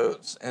had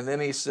notes, and then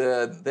he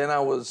said, then I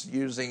was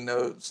using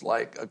notes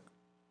like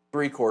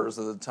 3/4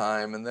 of the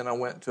time, and then I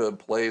went to a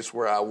place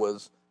where I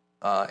was,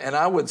 and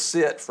I would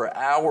sit for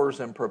hours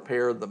and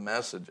prepare the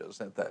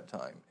messages at that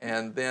time.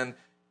 And then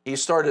he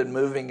started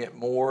moving it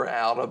more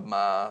out of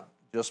my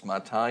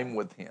time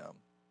with him.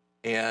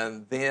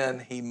 And then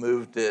he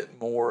moved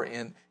it more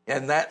in,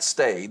 and that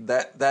stayed,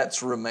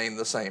 that's remained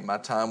the same. My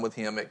time with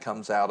him, it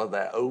comes out of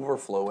that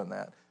overflow in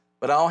that.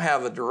 But I'll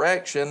have a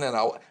direction, and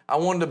I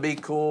wanted to be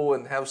cool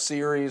and have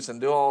series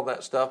and do all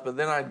that stuff. But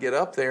then I'd get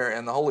up there,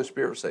 and the Holy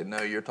Spirit would say,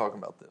 no, you're talking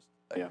about this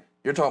today. Yeah.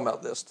 You're talking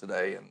about this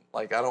today. And,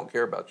 like, I don't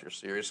care about your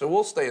series. So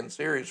we'll stay in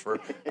series for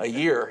a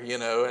year,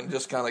 and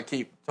just kind of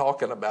keep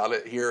talking about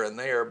it here and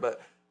there. But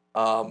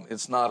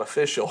it's not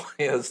official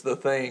is the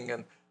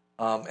thing.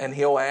 And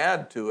he'll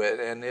add to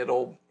it, and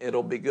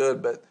it'll be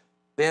good. But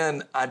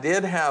then I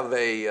did have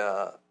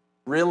I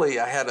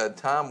had a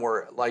time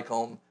where, like,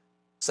 on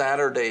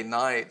Saturday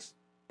nights,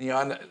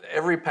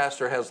 every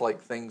pastor has like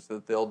things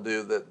that they'll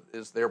do that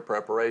is their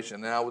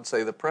preparation. And I would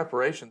say the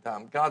preparation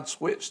time, God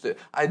switched it.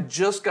 I'd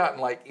just gotten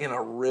like in a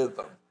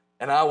rhythm,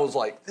 and I was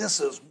like, this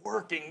is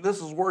working.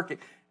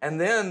 And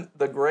then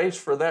the grace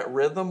for that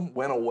rhythm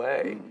went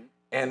away,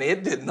 and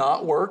it did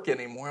not work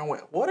anymore. I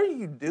went, what are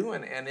you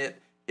doing? And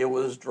it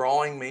was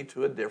drawing me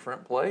to a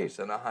different place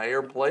and a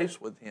higher place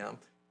with him.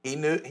 He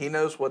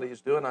knows what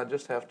he's doing. I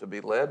just have to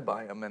be led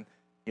by him. And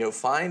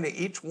finding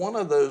each one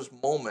of those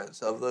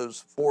moments of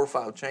those 4 or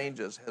 5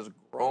 changes has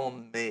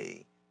grown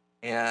me,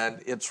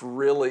 and it's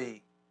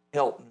really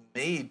helped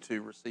me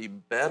to receive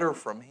better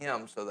from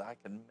him so that I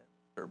can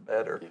minister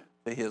better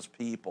to his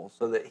people,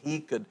 so that he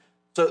could,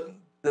 this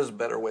is a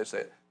better way to say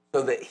it,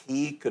 so that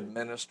he could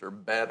minister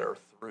better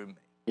through me.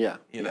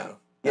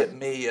 Get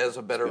me as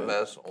a better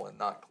vessel and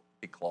not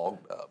be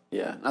clogged up.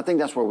 Yeah, I think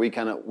that's where we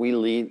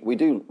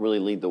do really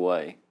lead the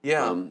way.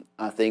 Yeah.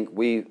 I think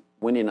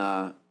Wendy and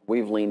I,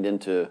 we've leaned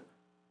into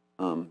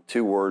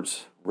 2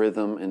 words,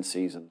 rhythm and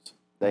seasons.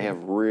 They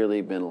have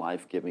really been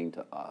life-giving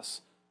to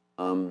us.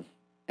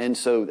 And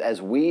so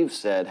as we've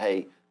said,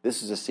 hey,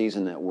 this is a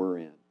season that we're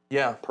in,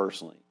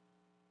 personally,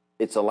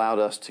 it's allowed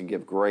us to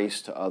give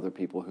grace to other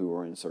people who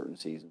are in certain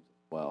seasons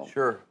as well.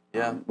 Sure,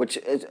 yeah. Which,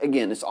 is,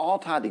 again, it's all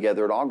tied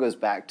together. It all goes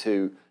back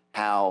to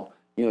how,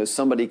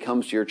 somebody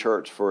comes to your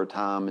church for a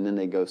time and then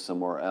they go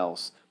somewhere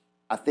else.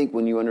 I think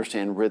when you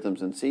understand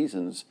rhythms and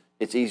seasons,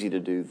 it's easy to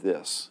do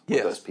this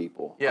with those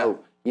people. Yeah. Oh,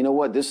 you know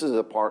what? This is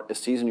a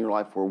season in your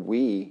life where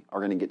we are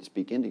going to get to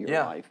speak into your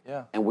life.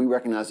 Yeah. And we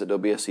recognize that there'll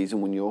be a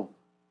season when you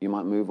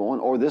might move on,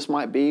 or this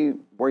might be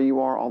where you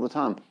are all the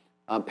time.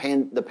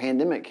 The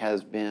pandemic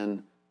has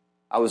been,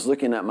 I was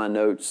looking at my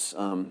notes.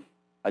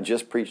 I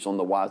just preached on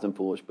the wise and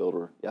foolish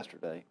builder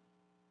yesterday.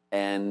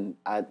 And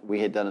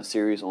we had done a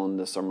series on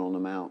the Sermon on the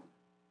Mount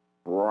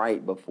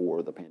right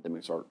before the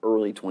pandemic started,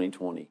 early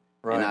 2020.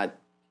 Right. And I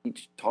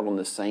taught on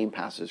the same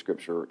passage of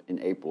Scripture in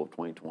April of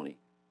 2020.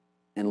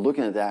 And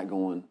looking at that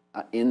going,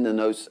 in the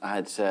notes I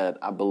had said,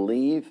 I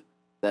believe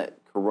that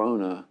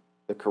the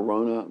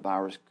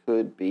coronavirus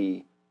could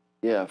be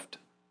a gift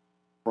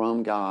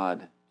from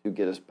God to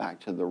get us back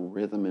to the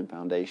rhythm and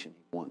foundation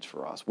He wants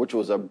for us, which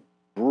was a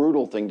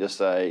brutal thing to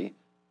say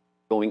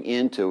going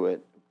into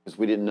it because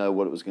we didn't know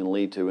what it was going to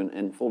lead to.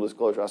 And full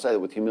disclosure, I say that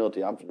with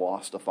humility, I've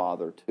lost a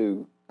father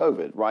to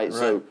COVID, right?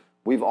 So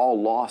we've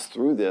all lost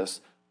through this,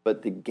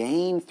 but the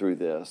gain through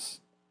this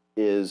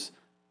is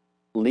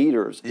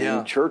leaders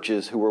in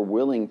churches who are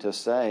willing to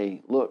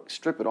say, look,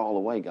 strip it all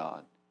away,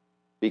 God,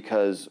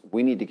 because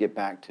we need to get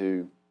back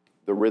to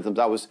the rhythms.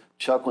 I was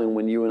chuckling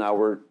when you and I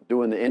were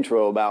doing the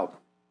intro about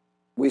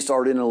we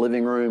started in a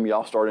living room,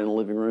 y'all started in a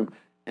living room.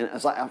 And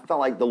it's like, I felt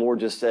like the Lord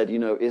just said,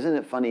 isn't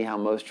it funny how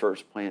most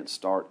church plants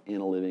start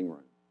in a living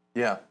room?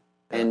 Yeah.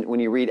 And when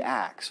you read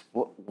Acts,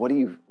 what do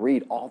you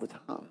read all the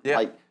time? Yeah.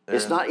 Like,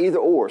 it's not either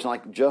or. It's not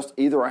like just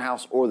either a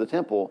house or the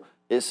temple.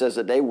 It says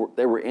that they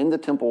were in the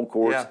temple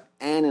courts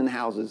and in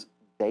houses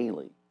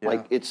daily. Yeah.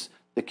 Like, it's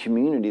the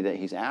community that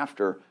He's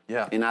after.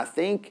 Yeah. And I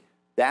think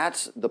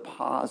that's the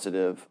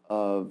positive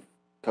of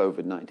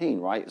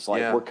COVID-19, right? It's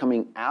like we're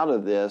coming out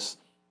of this,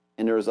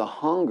 and there's a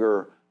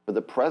hunger for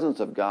the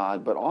presence of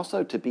God, but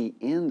also to be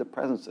in the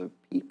presence of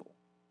people.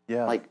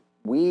 Yeah. Like,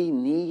 we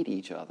need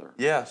each other.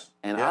 Yes.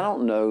 And I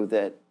don't know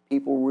that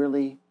people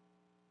really,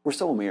 we're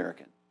so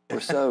American. We're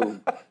so,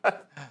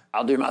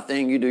 I'll do my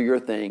thing, you do your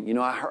thing.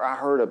 I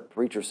heard a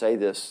preacher say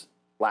this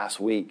last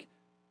week.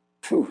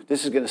 Whew,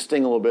 this is going to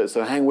sting a little bit,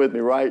 so hang with me,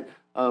 right?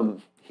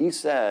 He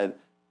said,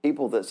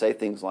 people that say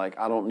things like,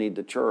 I don't need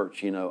the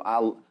church,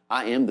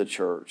 I am the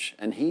church.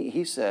 And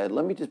he said,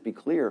 let me just be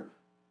clear,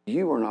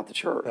 you are not the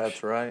church.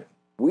 That's right.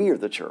 We are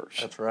the church.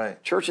 That's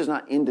right. Church is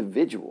not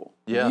individual.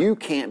 Yeah. You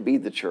can't be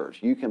the church.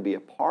 You can be a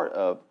part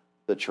of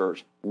the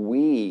church.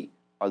 We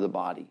are the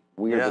body.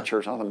 We are the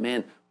church. I thought,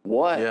 man,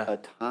 what a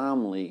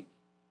timely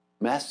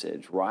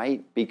message,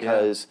 right?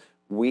 Because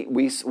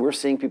we're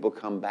seeing people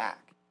come back,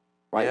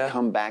 right? Yeah.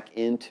 Come back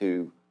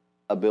into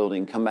a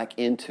building, come back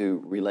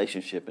into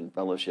relationship and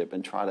fellowship,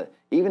 and try to,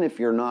 even if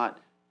you're not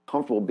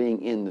comfortable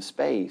being in the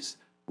space,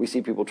 we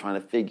see people trying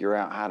to figure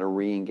out how to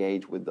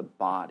re-engage with the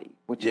body,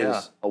 which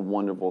is a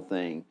wonderful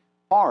thing.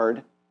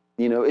 Hard,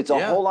 it's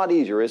a whole lot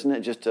easier, isn't it,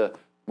 just to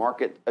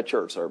market a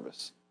church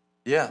service?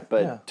 Yeah.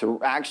 But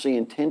to actually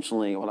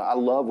intentionally, I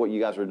love what you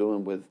guys are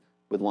doing with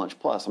Lunch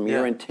Plus. I mean,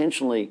 you're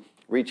intentionally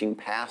reaching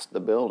past the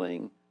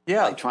building,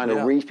 like trying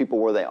to reach people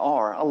where they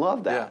are. I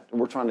love that.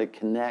 And we're trying to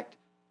connect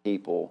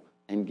people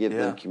and give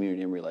them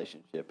community and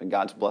relationship, and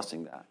God's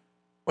blessing that.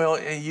 Well,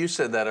 you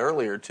said that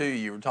earlier, too.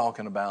 You were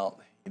talking about,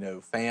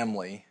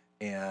 family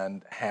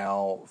and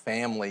how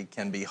family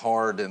can be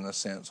hard in the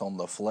sense on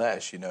the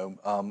flesh,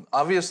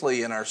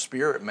 Obviously, in our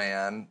spirit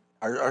man,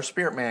 our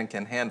spirit man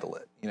can handle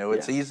it.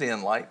 It's easy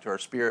and light to our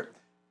spirit.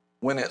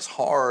 When it's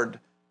hard,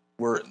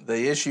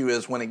 the issue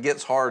is when it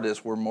gets hard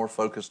is we're more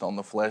focused on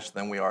the flesh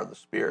than we are the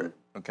spirit,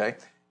 okay?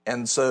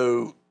 And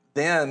so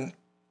then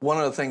one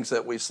of the things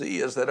that we see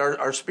is that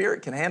our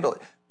spirit can handle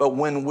it. But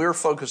when we're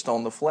focused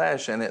on the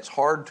flesh and it's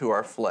hard to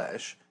our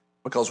flesh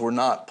because we're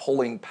not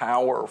pulling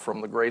power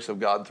from the grace of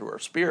God through our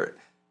spirit,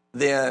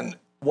 then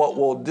what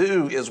we'll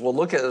do is we'll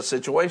look at a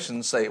situation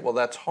and say, well,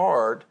 that's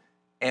hard,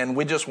 and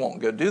we just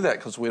won't go do that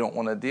because we don't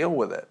want to deal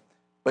with it.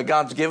 But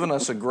God's given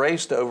us a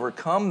grace to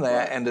overcome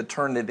that and to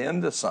turn it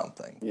into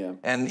something. Yeah.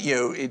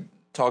 And,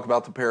 talk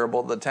about the parable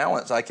of the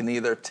talents. I can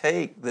either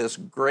take this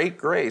great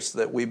grace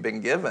that we've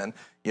been given,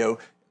 2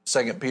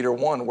 Peter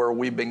 1, where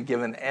we've been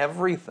given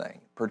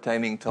everything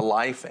pertaining to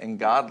life and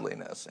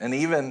godliness. And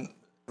even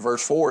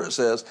verse 4, it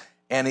says,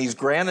 and He's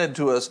granted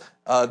to us,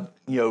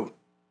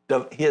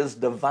 His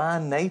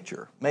divine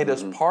nature, made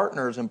us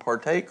partners and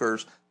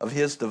partakers of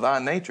His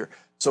divine nature.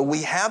 So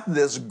we have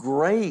this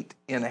great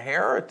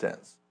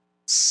inheritance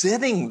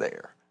sitting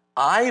there,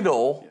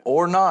 idle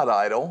or not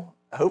idle,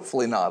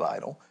 hopefully not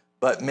idle,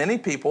 but many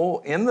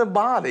people in the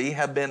body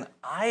have been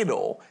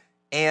idle,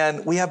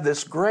 and we have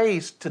this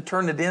grace to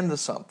turn it into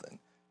something,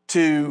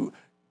 to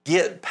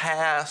get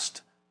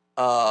past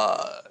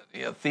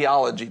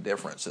theology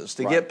differences,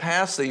 to get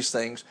past these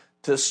things,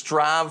 to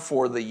strive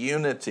for the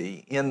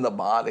unity in the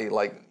body.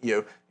 Like,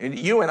 you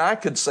and I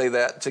could say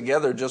that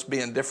together, just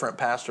being different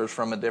pastors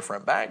from a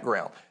different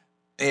background.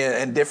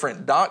 and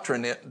different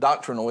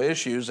doctrinal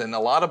issues, and a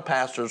lot of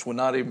pastors would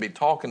not even be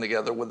talking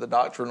together with the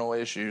doctrinal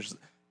issues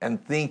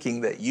and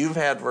thinking that you've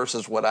had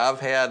versus what I've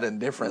had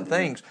and different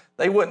things.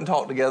 They wouldn't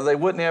talk together. They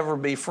wouldn't ever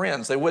be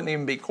friends. They wouldn't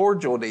even be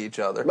cordial to each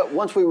other. But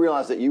once we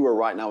realized that you were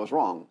right and I was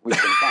wrong,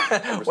 we've been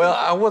fine. Well,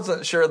 I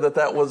wasn't sure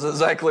that was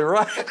exactly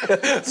right.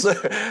 So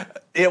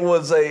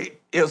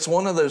it's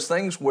one of those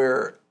things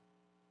where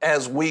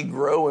as we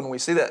grow and we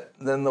see that,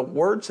 then the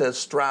word says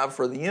strive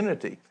for the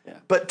unity. Yeah.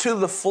 But to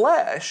the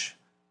flesh,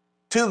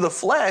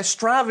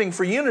 striving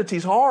for unity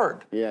is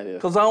hard. Yeah, it is.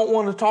 Because I don't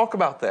want to talk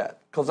about that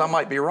because I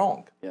might be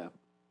wrong. Yeah.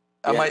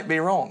 I might be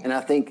wrong. And I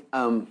think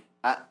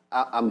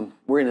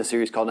we're in a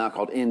series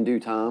called In Due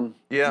Time.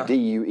 Yeah.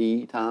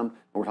 DUE time. And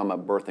we're talking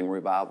about birthing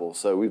revival.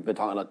 So we've been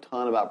talking a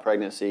ton about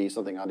pregnancy,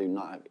 something I do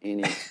not have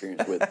any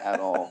experience with at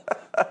all.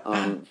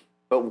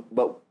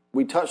 But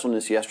we touched on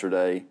this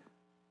yesterday.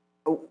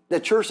 The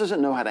church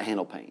doesn't know how to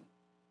handle pain.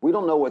 We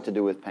don't know what to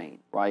do with pain,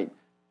 right?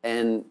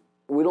 And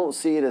we don't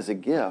see it as a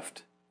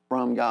gift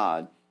from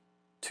God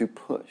to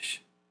push.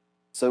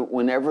 So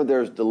whenever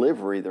there's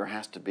delivery, there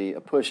has to be a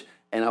push.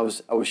 And I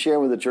was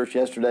sharing with the church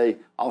yesterday.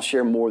 I'll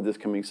share more of this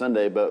coming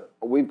Sunday. But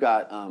we've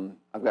got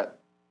I've got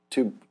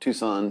two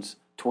sons,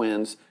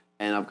 twins,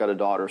 and I've got a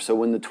daughter. So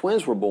when the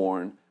twins were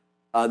born,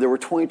 there were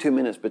 22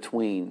 minutes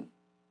between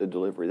the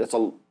delivery. That's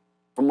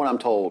from what I'm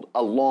told,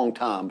 a long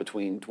time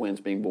between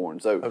twins being born.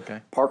 So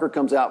Parker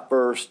comes out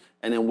first,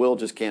 and then Will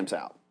just camps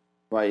out.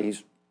 Right?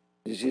 He's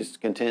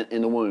just content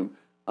in the womb.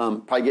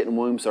 Probably getting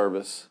womb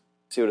service.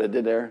 See what I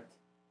did there?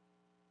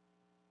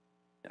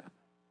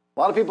 A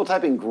lot of people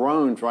typing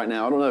groans right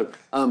now. I don't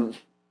know.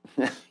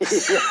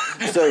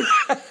 So,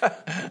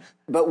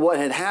 but what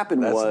had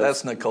happened was...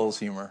 That's Nicole's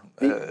humor.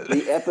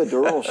 The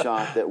epidural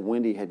shot that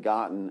Wendy had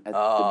gotten at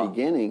the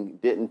beginning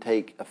didn't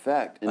take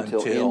effect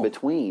until in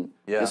between.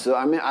 Yeah. And so,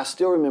 I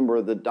still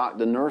remember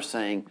the nurse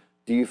saying,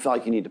 do you feel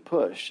like you need to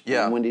push?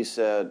 Yeah. And Wendy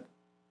said,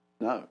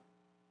 no.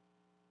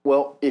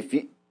 Well,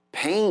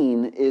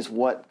 pain is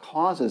what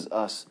causes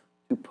us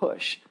to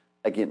push.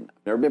 Again,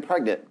 I've never been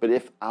pregnant, but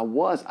if I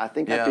was, I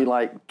think I'd be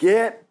like,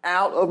 get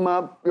out of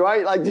my,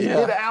 right? Like, just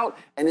get out.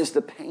 And it's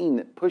the pain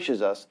that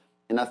pushes us.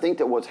 And I think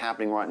that what's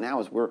happening right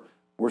now is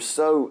we're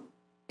so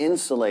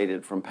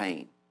insulated from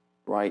pain,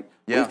 right?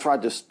 Yeah. We've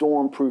tried to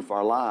storm-proof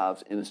our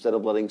lives instead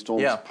of letting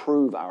storms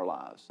prove our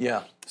lives.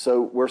 Yeah.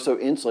 So we're so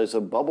insulated,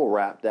 so bubble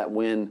wrapped that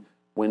when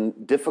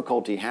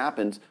difficulty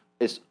happens,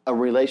 a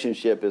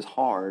relationship is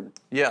hard.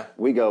 Yeah.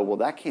 We go, well,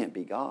 that can't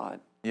be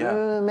God.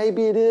 Yeah.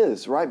 Maybe it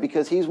is, right?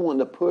 Because he's wanting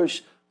to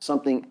push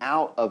something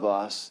out of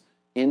us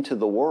into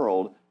the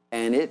world,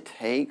 and it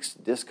takes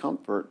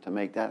discomfort to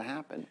make that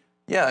happen.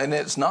 Yeah, and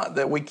it's not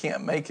that we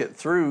can't make it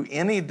through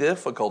any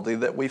difficulty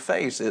that we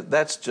face.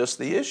 That's just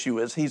the issue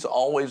is he's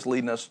always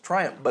leading us to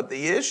triumph. But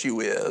the issue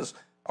is,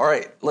 all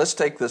right, let's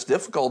take this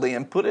difficulty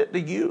and put it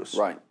to use.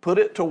 Right. Put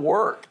it to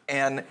work.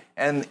 And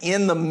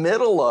in the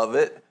middle of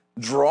it,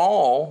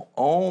 draw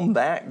on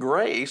that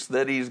grace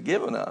that he's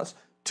given us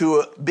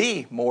to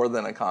be more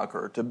than a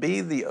conqueror, to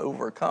be the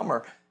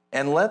overcomer,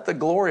 and let the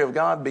glory of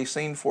God be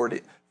seen for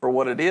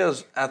what it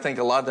is. I think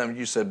a lot of times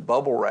you said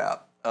bubble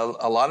wrap.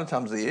 A lot of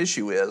times the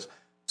issue is,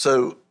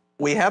 so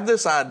we have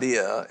this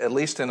idea, at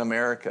least in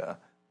America,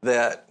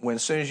 that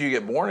as soon as you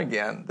get born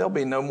again, there'll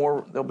be no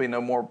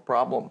more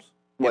problems.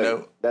 Wait,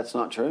 that's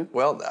not true?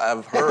 Well,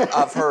 I've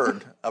heard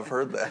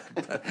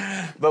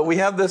that. But we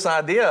have this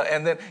idea,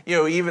 and then,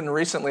 even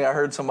recently I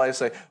heard somebody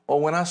say,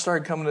 well, when I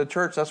started coming to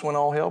church, that's when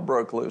all hell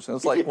broke loose. And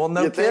it's like, well,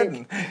 no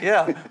kidding.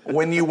 Yeah.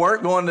 When you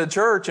weren't going to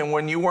church and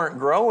when you weren't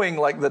growing,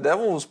 like the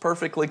devil was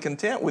perfectly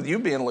content with you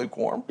being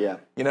lukewarm. Yeah.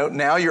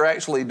 Now you're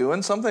actually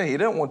doing something. He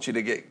didn't want you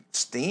to get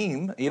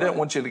steam. He didn't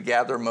want you to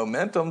gather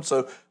momentum.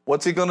 So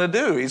what's he going to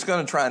do? He's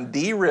going to try and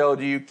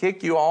derail you,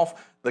 kick you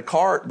off the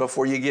cart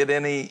before you get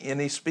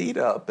any speed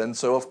up. And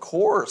so, of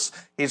course,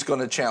 he's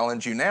going to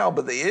challenge you now.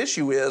 But the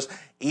issue is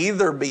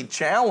either be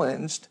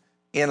challenged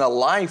in a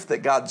life that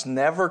God's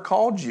never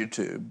called you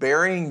to,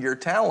 burying your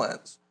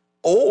talents,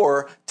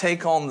 or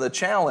take on the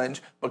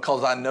challenge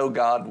because I know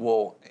God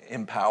will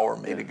empower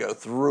me to go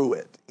through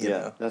it. You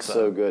know? That's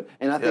so good.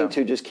 And I think,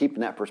 too, just keeping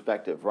that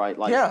perspective, right?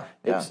 Like,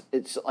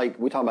 it's like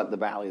we talk about the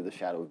valley of the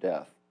shadow of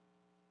death.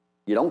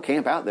 You don't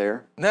camp out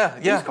there.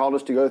 He's called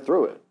us to go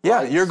through it. Yeah,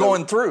 right? You're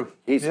going through.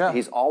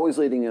 He's always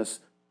leading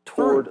us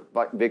toward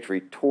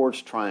victory,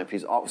 towards triumph.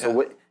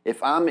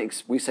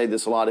 We say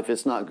this a lot, if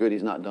it's not good,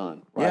 he's not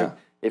done, right? Yeah.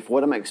 If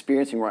what I'm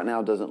experiencing right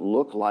now doesn't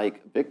look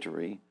like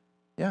victory,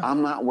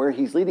 I'm not where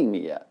he's leading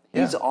me yet.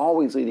 He's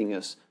always leading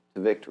us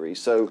to victory.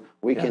 So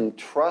we can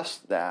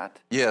trust that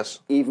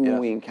even when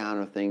we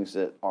encounter things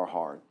that are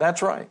hard.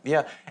 That's right,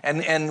 yeah.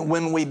 And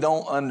when we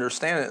don't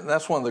understand it,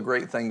 that's one of the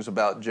great things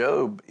about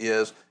Job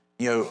is,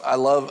 I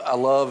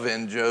love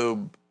in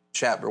Job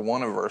chapter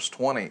 1 and verse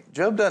 20,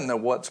 Job doesn't know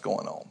what's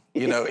going on.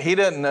 He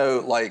doesn't know,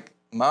 like,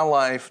 my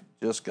life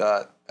just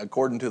got,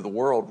 according to the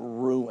world,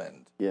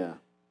 ruined. Yeah.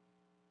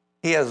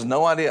 He has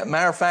no idea.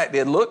 Matter of fact,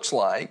 it looks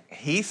like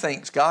he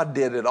thinks God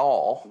did it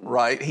all,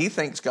 right? He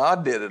thinks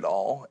God did it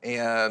all.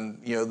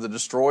 And, the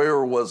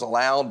destroyer was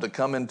allowed to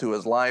come into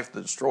his life.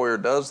 The destroyer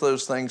does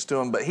those things to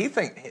him. But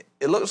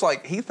it looks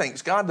like he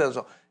thinks God does it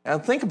all.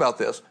 And think about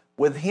this.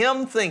 With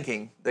him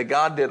thinking that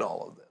God did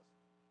all of this,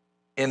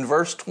 in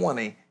verse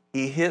 20,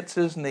 he hits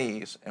his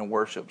knees and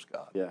worships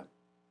God. Yeah.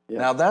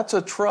 Now, that's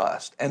a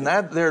trust. And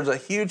there's a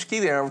huge key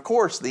there. And, of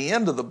course, the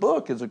end of the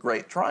book is a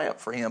great triumph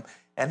for him.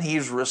 And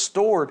he's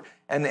restored.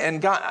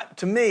 And God,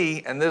 to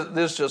me, and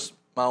this is just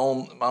my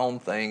own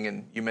thing,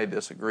 and you may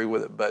disagree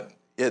with it, but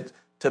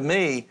to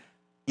me,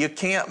 you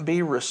can't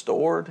be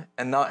restored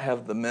and not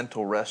have the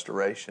mental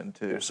restoration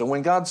too. So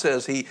when God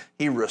says he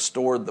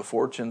restored the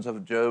fortunes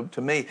of Job,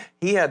 to me,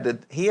 he had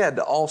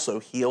to also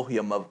heal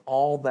him of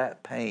all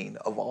that pain,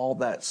 of all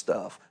that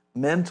stuff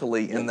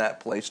mentally in that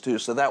place too.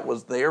 So that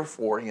was there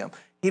for him.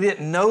 He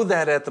didn't know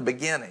that at the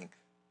beginning,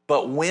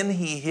 but when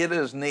he hit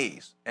his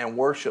knees and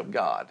worshiped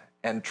God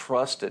and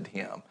trusted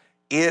him,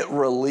 it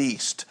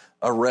released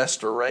a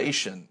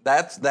restoration.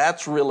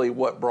 That's really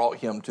what brought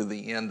him to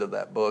the end of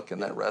that book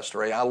and that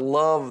restoration. I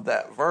love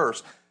that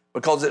verse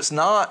because it's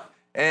not,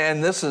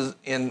 and this is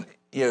in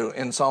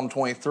Psalm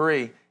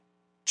 23,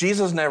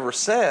 Jesus never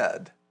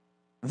said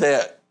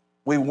that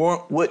we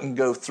wouldn't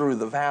go through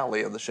the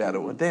valley of the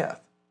shadow of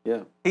death.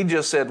 Yeah. He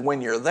just said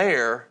when you're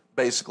there,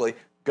 basically,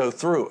 go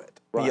through it.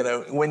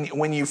 Right.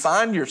 When you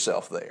find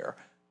yourself there,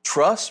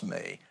 trust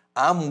me,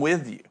 I'm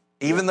with you.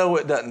 Even though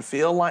it doesn't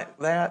feel like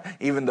that,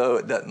 even though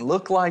it doesn't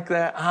look like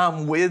that,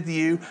 I'm with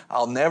you.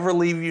 I'll never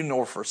leave you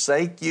nor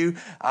forsake you.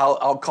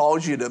 I'll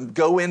cause you to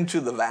go into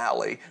the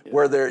valley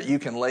where you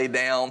can lay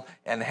down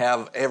and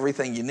have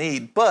everything you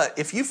need. But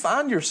if you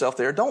find yourself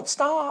there, don't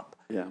stop.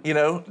 Yeah.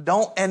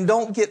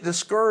 Don't get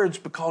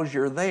discouraged because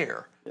you're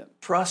there. Yeah.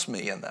 Trust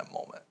me in that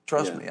moment.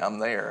 Trust me, I'm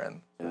there.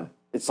 And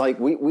it's like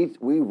we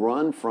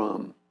run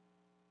from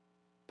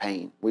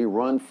pain. We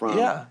run from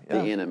the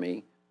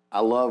enemy. I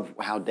love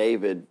how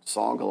David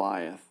saw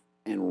Goliath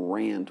and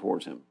ran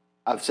towards him.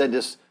 I've said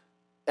this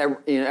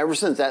ever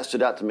since that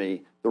stood out to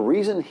me. The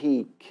reason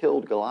he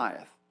killed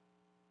Goliath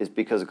is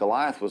because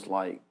Goliath was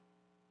like,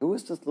 who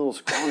is this little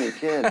scrawny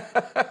kid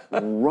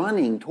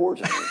running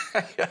towards me?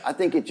 I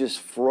think it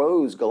just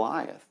froze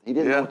Goliath. He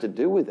didn't know what to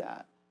do with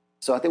that.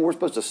 So I think we're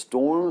supposed to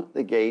storm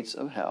the gates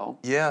of hell.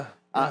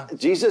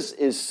 Jesus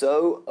is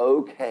so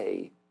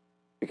okay.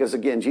 Because,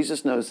 again,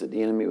 Jesus knows that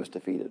the enemy was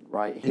defeated,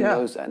 right? He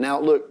knows that. Now,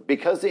 look,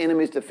 because the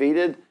enemy is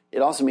defeated,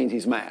 it also means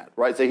he's mad,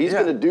 right? So he's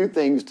going to do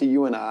things to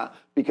you and I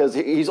because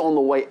he's on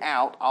the way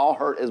out. I'll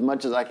hurt as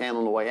much as I can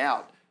on the way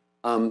out.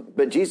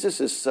 But Jesus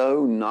is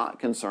so not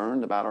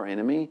concerned about our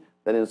enemy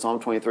that in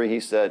Psalm 23 he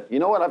said, you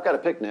know what, I've got a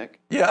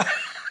picnic. Yeah.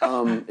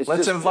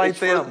 Let's invite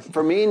them.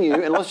 For me and you,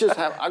 and let's just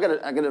have, I got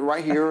it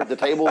right here, the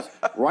table's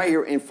right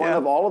here in front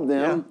of all of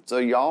them, so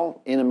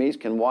y'all enemies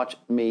can watch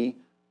me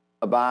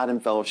abide in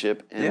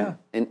fellowship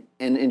and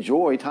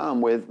enjoy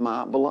time with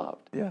my beloved.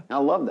 Yeah. And I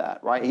love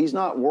that, right? He's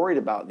not worried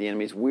about the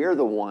enemies. We're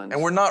the ones.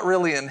 And we're not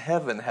really in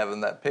heaven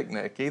having that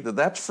picnic either.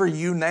 That's for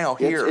you now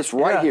here. It's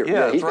right here.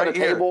 Yeah, he's got a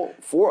table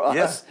for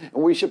us,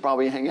 and we should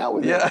probably hang out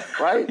with him,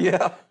 right?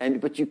 Yeah.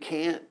 But you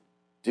can't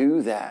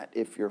do that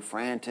if you're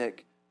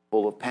frantic,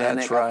 full of panic.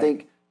 That's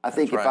right. I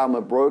think if I'm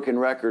a broken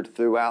record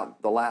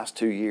throughout the last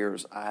 2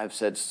 years, I have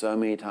said so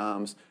many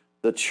times,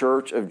 the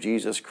Church of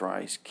Jesus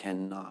Christ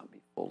cannot be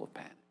full of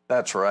panic.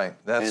 That's right.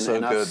 That's so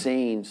good. And I've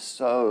seen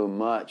so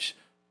much,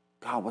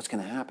 God, what's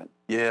going to happen?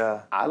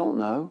 Yeah. I don't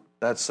know.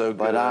 That's so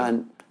good. But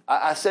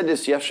I said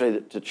this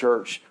yesterday to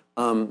church.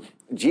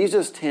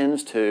 Jesus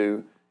tends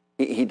to,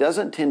 he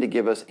doesn't tend to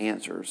give us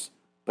answers,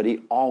 but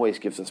he always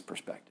gives us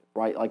perspective,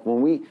 right? Like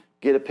when we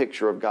get a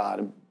picture of God,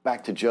 and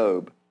back to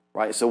Job,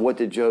 right? So what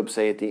did Job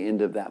say at the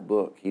end of that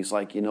book? He's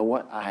like, you know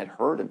what? I had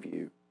heard of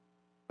you,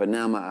 but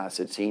now my eyes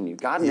had seen you.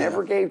 God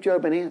never gave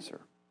Job an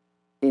answer.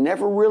 He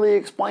never really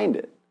explained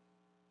it.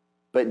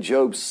 But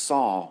Job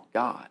saw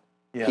God.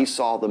 Yeah. He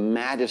saw the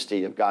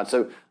majesty of God.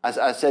 So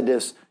I said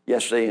this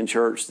yesterday in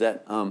church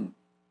that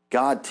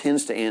God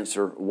tends to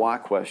answer why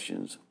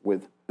questions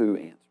with who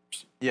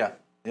answers. Yeah,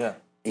 yeah.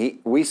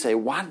 We say,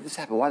 why did this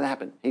happen? Why did that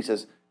happen? He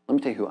says, let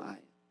me tell you who I am.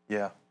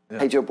 Yeah.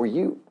 Hey, Job, were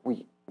you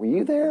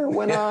there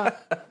when I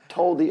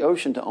told the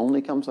ocean to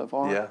only come so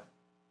far? Yeah.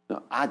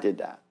 No, I did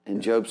that.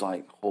 And Job's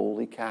like,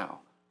 holy cow.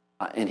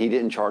 And he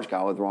didn't charge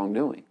God with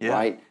wrongdoing,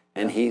 right?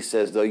 And he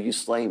says, though you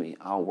slay me,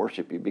 I'll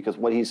worship you. Because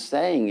what he's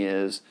saying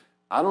is,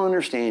 I don't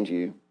understand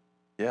you,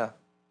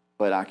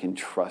 but I can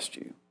trust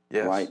you,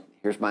 right?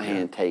 Here's my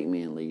hand, take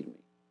me and lead me.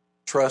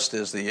 Trust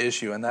is the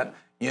issue.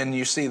 And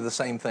you see the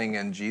same thing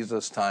in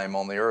Jesus' time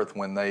on the earth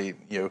when they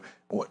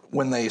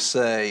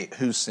say,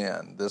 who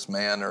sinned, this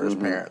man or his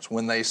parents?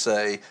 When they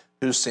say,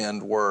 who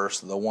sinned worse,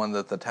 the one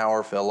that the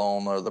tower fell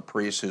on or the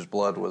priest whose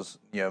blood was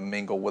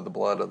mingled with the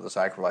blood of the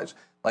sacrifice?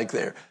 Like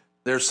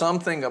there's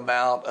something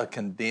about a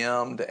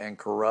condemned and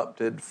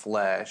corrupted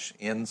flesh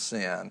in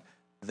sin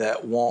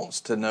that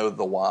wants to know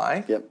the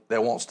why,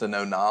 that wants to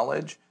know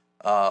knowledge,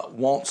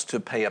 wants to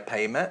pay a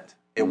payment,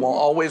 It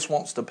always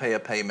wants to pay a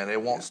payment.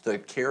 It wants to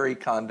carry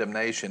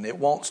condemnation. It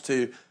wants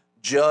to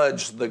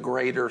judge the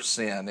greater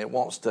sin. It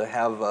wants to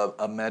have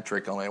a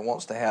metric on it. It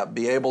wants to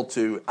be able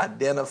to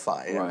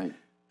identify it. Right.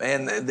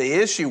 And the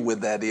issue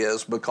with that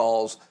is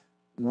because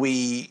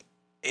we,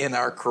 in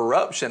our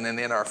corruption and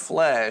in our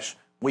flesh,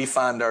 we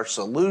find our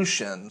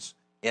solutions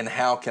in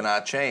how can I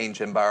change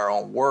and by our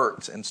own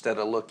works instead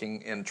of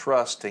looking in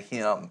trust to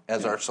Him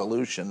as our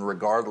solution,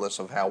 regardless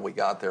of how we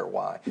got there,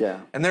 why.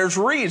 Yeah. And there's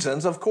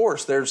reasons, of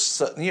course. There's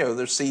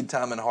seed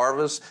time and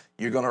harvest.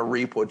 You're going to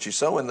reap what you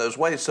sow in those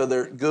ways. So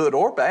they're good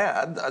or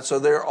bad. So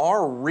there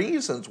are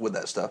reasons with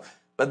that stuff.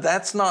 But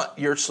that's not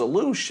your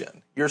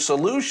solution. Your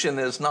solution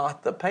is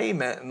not the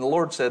payment. And the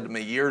Lord said to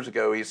me years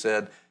ago, He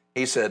said,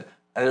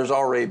 there's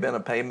already been a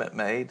payment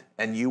made,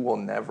 and you will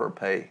never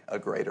pay a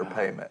greater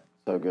payment.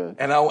 So good.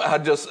 And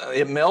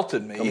it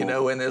melted me,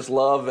 in His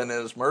love and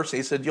His mercy.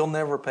 He said, you'll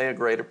never pay a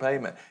greater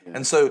payment. Yeah.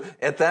 And so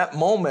at that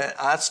moment,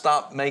 I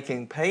stopped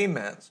making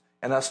payments,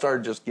 and I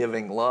started just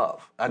giving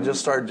love. I just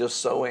started just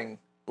sowing,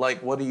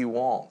 like, what do you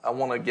want? I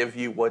want to give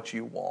you what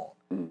you want.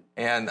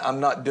 And I'm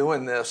not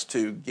doing this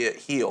to get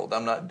healed.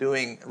 I'm not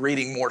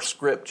reading more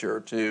scripture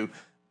to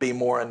be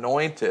more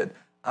anointed.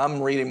 I'm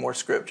reading more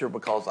scripture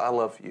because I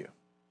love you.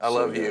 I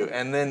love you.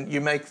 And then you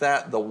make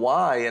that the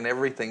why, and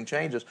everything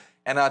changes.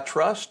 And I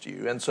trust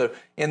you. And so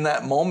in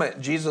that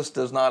moment, Jesus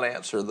does not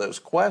answer those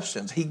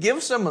questions. He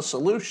gives them a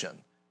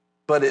solution,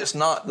 but it's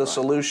not the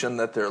solution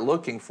that they're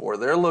looking for.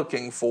 They're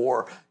looking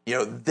for,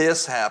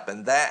 this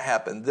happened, that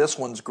happened, this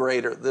one's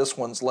greater, this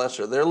one's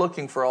lesser. They're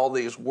looking for all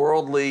these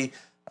worldly,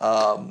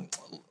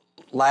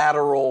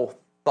 lateral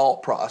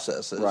thought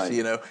processes,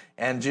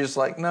 and just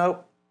like,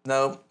 no,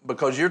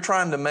 because you're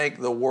trying to make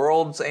the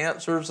world's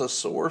answers a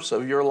source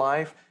of your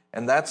life,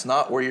 and that's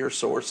not where your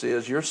source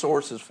is. Your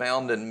source is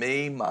found in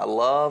me, my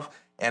love,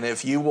 and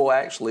if you will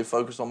actually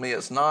focus on me,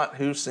 it's not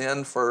who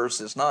sinned first,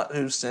 it's not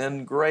who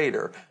sinned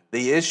greater.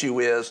 The issue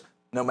is,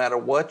 no matter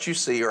what you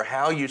see or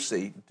how you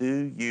see,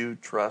 do you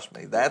trust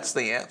me? That's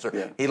the answer.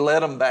 Yeah. He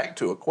led them back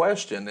to a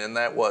question, and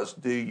that was,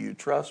 do you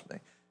trust me?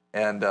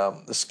 And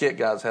the skit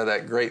guys had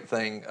that great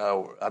thing.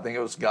 I think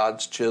it was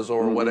God's chisel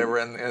or whatever,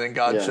 and then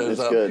God shows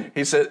up. Good.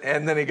 He said,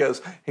 and then he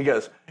goes,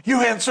 you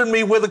answered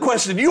me with a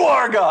question. You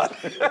are God.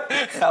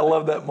 I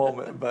love that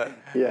moment. But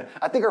yeah,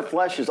 I think our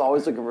flesh is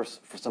always looking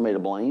for somebody to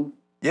blame.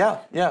 Yeah.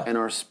 And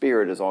our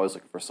spirit is always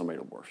looking for somebody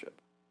to worship.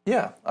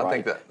 Yeah, I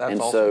think that's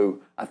and awesome. So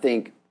I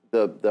think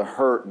the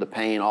hurt, the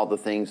pain, all the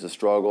things, the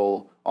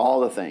struggle, all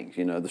the things.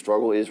 The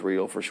struggle is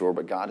real for sure,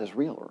 but God is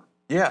realer.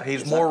 Yeah,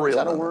 He's more real.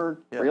 Is that a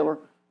word? Yeah. Realer.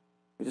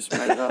 We just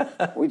made it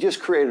up. We just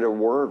created a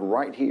word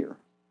right here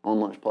on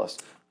Lunch Plus.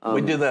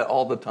 We do that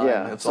all the time.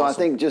 Yeah. It's so awesome. I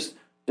think just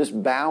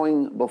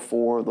bowing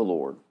before the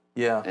Lord.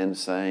 Yeah. And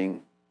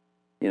saying,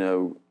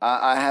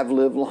 I have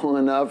lived long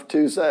enough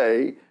to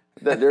say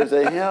that there's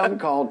a hymn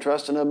called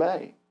Trust and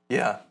Obey.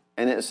 Yeah.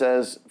 And it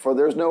says, for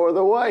there's no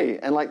other way.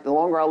 And like the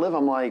longer I live,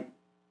 I'm like,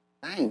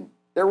 dang,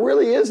 there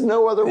really is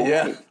no other way.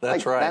 Yeah,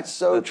 that's right. That's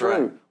so true.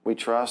 Right. We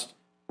trust,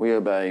 we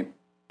obey,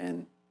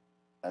 and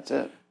that's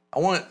it. I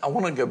want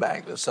to go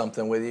back to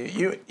something with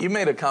you. You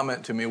made a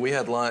comment to me. We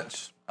had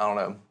lunch,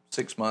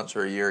 6 months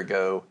or a year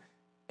ago,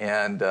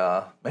 and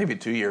maybe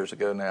 2 years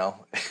ago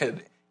now.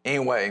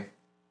 Anyway,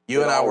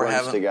 you and I were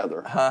having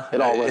together.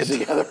 It all runs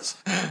together.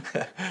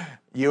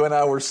 You and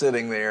I were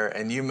sitting there,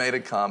 and you made a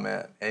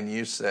comment, and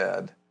you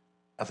said,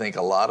 I think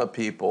a lot of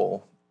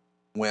people,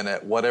 when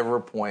at whatever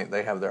point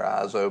they have their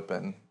eyes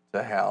open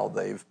to how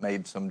they've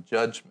made some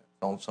judgments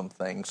on some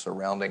things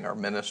surrounding our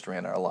ministry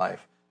and our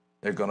life,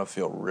 they're going to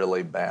feel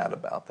really bad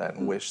about that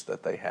and wish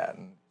that they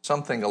hadn't.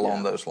 Something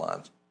along those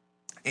lines.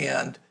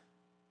 And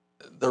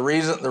the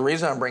reason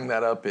I bring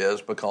that up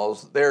is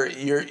because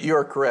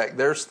you're correct.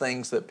 There's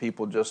things that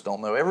people just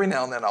don't know. Every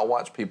now and then I'll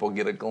watch people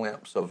get a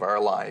glimpse of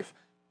our life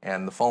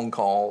and the phone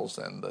calls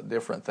and the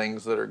different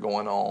things that are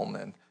going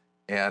on,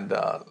 and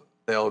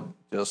they'll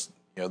just,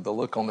 the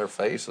look on their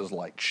face is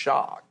like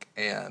shock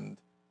and,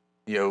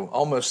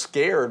 almost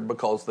scared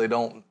because they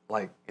don't,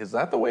 like, is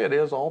that the way it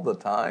is all the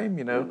time,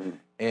 Mm-hmm.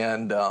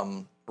 And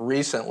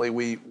recently,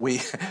 we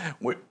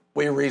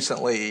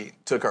recently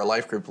took our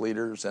life group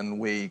leaders and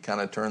we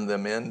kind of turned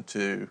them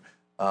into,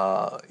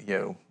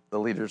 the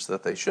leaders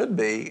that they should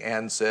be,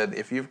 and said,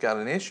 if you've got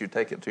an issue,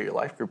 take it to your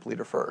life group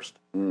leader first,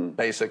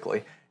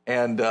 basically.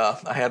 And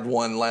I had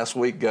one last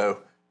week go,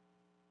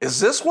 is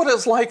this what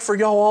it's like for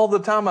y'all all the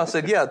time? I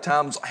said, yeah,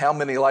 times how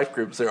many life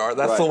groups there are.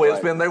 That's the way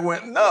it's been. They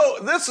went, no,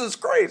 this is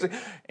crazy.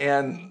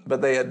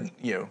 But they had,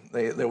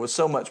 there was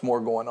so much more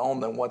going on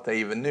than what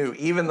they even knew,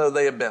 even though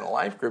they had been a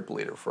life group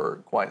leader for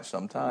quite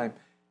some time.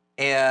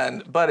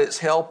 But it's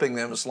helping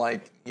them. It's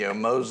like,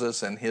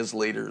 Moses and his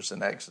leaders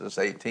in Exodus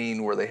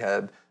 18, where they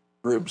had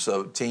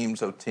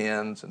teams of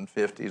 10s and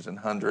 50s and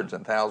hundreds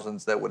and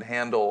thousands that would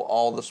handle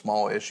all the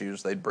small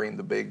issues. They'd bring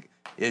the big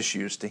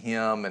issues to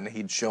him, and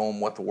he'd show them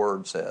what the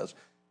Word says.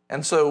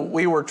 And so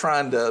we were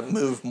trying to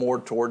move more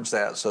towards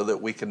that so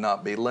that we could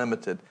not be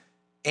limited.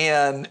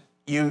 And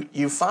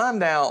you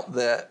find out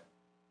that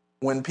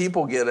when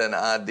people get an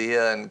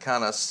idea and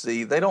kind of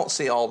see, they don't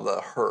see all the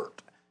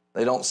hurt.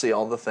 They don't see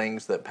all the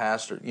things that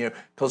pastor,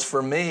 because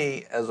for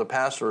me as a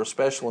pastor,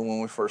 especially when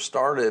we first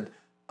started,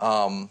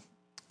 I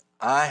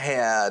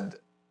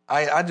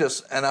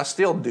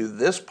still do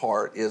this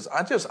part is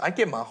I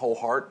give my whole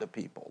heart to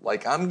people.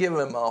 Like I'm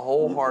giving my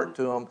whole heart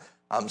to them.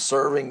 I'm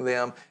serving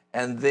them.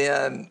 And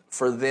then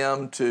for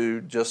them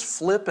to just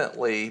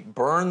flippantly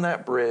burn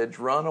that bridge,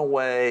 run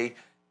away,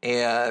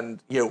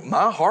 and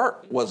my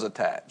heart was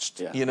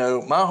attached.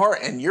 My heart,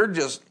 and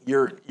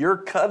you're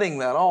cutting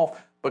that off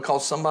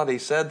because somebody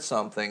said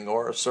something,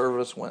 or a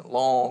service went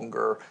long,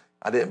 or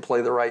I didn't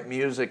play the right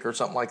music, or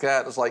something like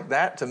that. It's like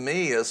that to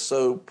me is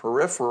so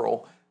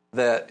peripheral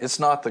that it's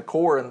not the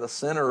core and the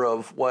center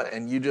of what,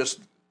 and you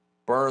just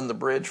burn the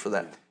bridge for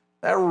that.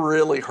 That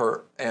really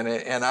hurt, and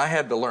I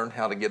had to learn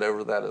how to get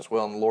over that as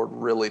well. And the Lord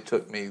really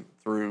took me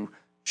through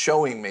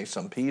showing me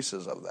some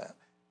pieces of that.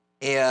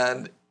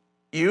 And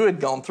you had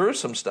gone through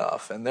some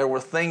stuff, and there were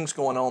things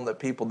going on that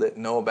people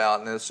didn't know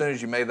about. And as soon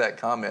as you made that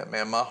comment,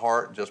 man, my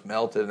heart just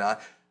melted.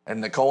 And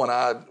Nicole and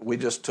I, we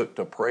just took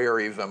to prayer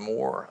even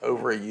more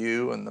over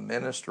you and the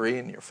ministry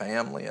and your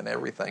family and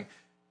everything.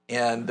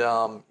 And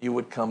you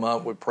would come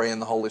up, we'd pray in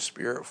the Holy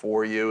Spirit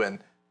for you. And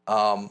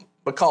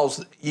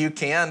because you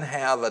can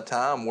have a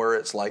time where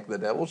it's like the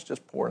devil's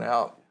just pouring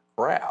out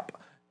crap,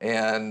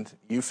 and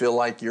you feel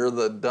like you're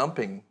the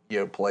dumping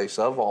place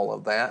of all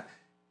of that.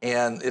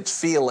 And it's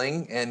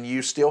feeling, and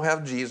you still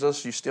have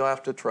Jesus, you still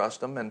have to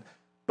trust him.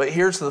 But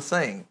here's the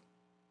thing.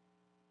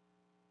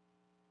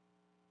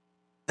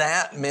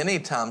 That many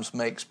times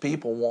makes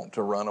people want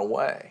to run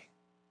away.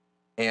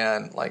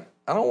 And like,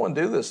 I don't want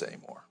to do this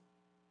anymore.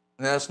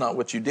 And that's not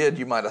what you did.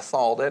 You might have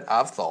thought it.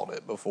 I've thought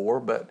it before,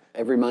 but...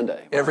 Every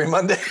Monday. Every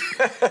Monday.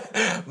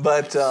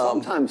 But...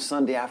 sometimes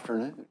Sunday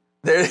afternoon.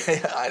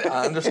 I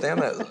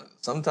understand that.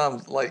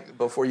 Sometimes, like,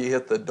 before you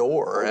hit the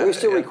door. Are we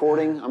still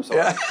recording? I'm sorry.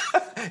 Yeah.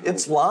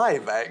 It's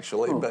live,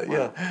 actually. But,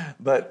 wow. Yeah.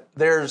 But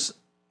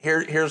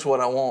here's what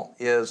I want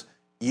is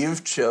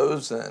you've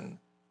chosen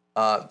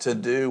to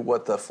do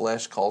what the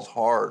flesh calls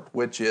hard,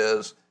 which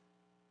is,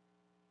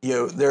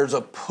 there's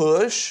a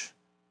push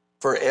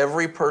for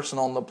every person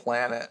on the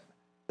planet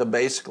to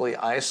basically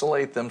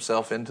isolate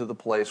themselves into the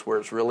place where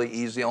it's really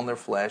easy on their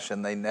flesh,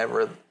 and they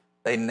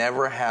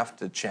never have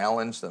to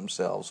challenge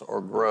themselves or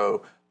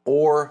grow,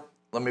 or,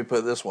 let me put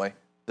it this way,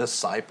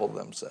 disciple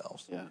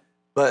themselves. Yeah.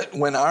 But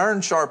when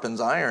iron sharpens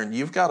iron,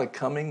 you've got a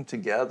coming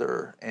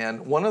together.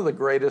 And one of the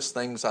greatest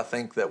things I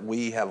think that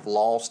we have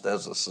lost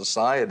as a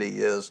society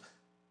is,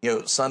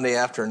 Sunday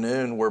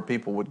afternoon where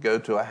people would go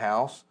to a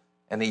house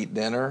and eat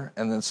dinner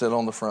and then sit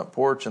on the front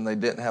porch, and they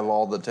didn't have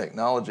all the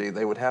technology.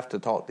 They would have to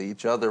talk to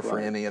each other for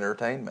any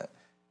entertainment.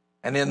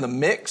 And in the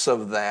mix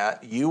of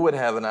that, you would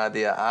have an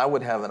idea, I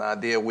would have an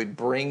idea, we'd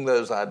bring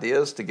those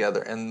ideas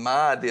together, and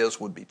my ideas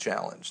would be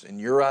challenged, and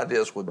your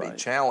ideas would be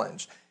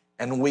challenged.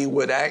 And we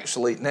would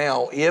actually,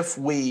 now, if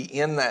we,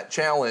 in that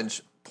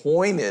challenge,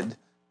 pointed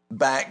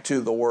back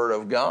to the Word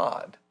of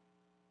God,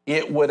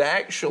 it would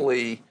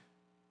actually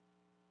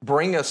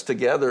bring us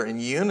together in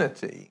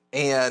unity,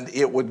 and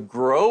it would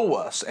grow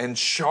us and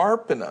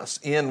sharpen us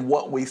in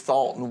what we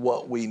thought and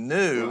what we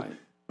knew. Right.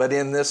 But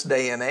in this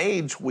day and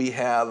age, we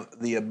have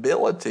the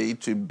ability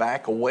to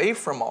back away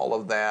from all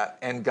of that,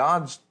 and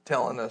God's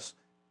telling us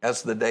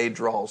as the day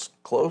draws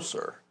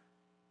closer,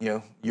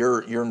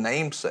 your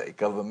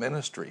namesake of a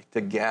ministry,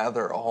 to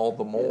gather all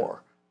the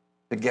more,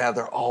 to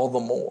gather all the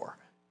more.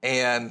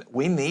 And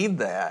we need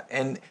that.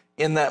 And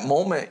in that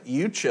moment,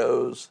 you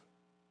chose,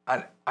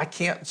 I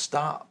can't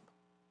stop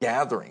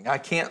gathering. I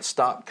can't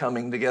stop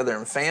coming together.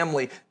 And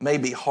family may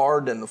be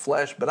hard in the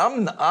flesh, but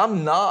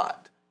I'm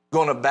not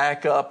going to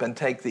back up and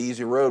take the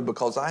easy road,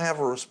 because I have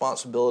a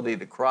responsibility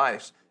to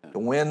Christ to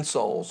win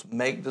souls,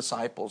 make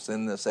disciples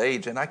in this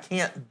age. And I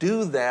can't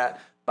do that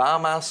by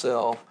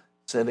myself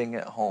sitting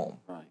at home.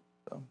 Right.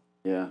 So.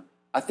 Yeah.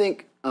 I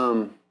think,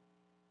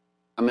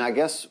 I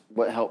guess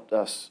what helped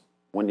us,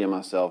 Wendy and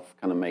myself,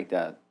 kind of make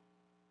that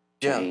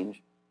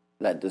change,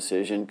 that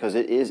decision, because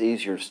it is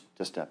easier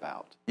to step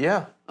out.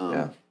 Yeah.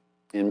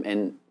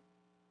 And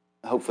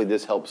hopefully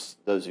this helps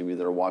those of you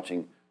that are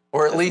watching.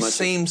 Or at least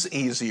seems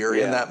easier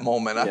in that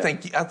moment.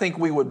 Yeah. I think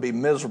we would be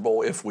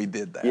miserable if we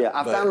did that. Yeah,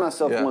 I found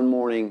myself one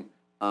morning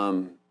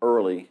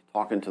early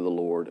talking to the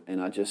Lord,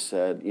 and I just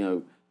said,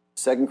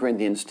 2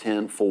 Corinthians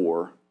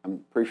 10:4,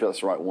 I'm pretty sure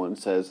that's the right one,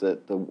 says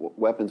that the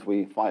weapons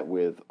we fight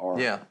with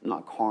are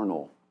not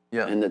carnal,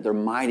 and that they're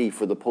mighty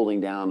for the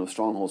pulling down of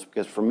strongholds.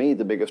 Because for me,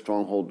 the biggest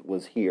stronghold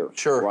was here,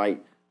 right?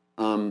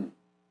 And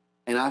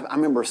I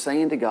remember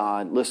saying to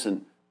God,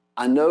 listen,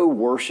 I know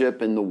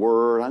worship and the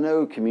word, I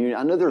know community,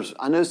 I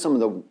know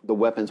some of the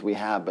weapons we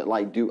have, but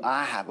like, do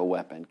I have a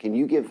weapon? Can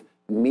you give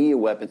me a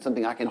weapon,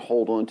 something I can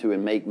hold on to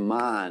and make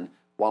mine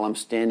while I'm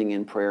standing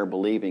in prayer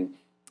believing?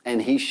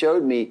 And he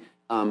showed me,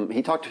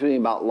 he talked to me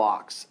about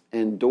locks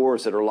and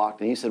doors that are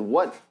locked, and he said,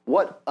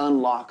 what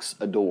unlocks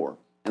a door?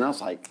 And I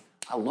was like,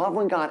 I love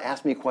when God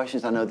asks me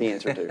questions I know the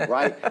answer to,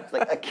 right? It's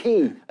like a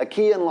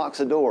key unlocks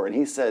a door. And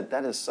he said,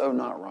 that is so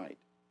not right.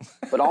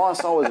 But all I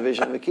saw was a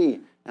vision of a key.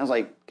 And I was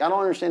like, I don't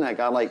understand that,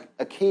 God. Like,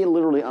 a key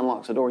literally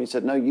unlocks a door. He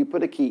said, no, you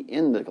put a key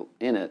in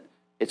it.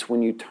 It's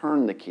when you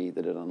turn the key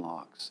that it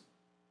unlocks.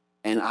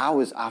 And I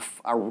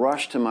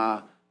rushed to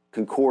my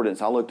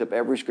concordance. I looked up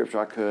every scripture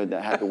I could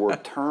that had the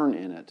word turn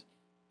in it.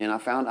 And I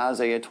found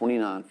Isaiah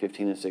 29,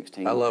 15 and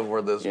 16. I love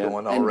where this is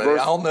going already.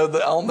 I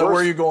don't know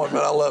where you're going,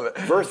 but I love it.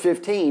 Verse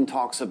 15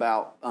 talks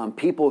about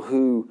people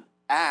who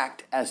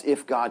act as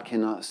if God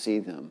cannot see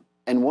them.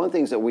 And one of the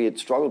things that we had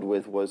struggled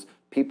with was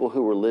people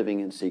who were living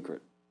in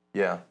secret.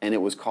 Yeah. And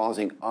it was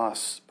causing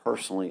us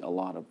personally a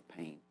lot of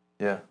pain.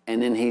 Yeah.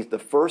 And then the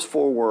first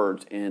 4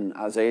 words in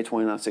Isaiah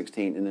 29,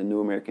 16 in the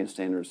New American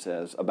Standard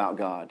says about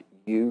God,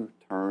 you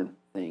turn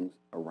things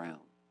around.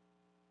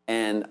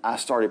 And I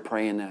started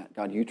praying that,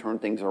 God, you turn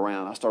things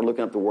around. I started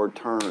looking up the word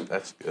turn.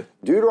 That's good.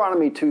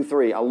 Deuteronomy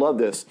 2:3, I love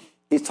this.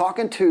 He's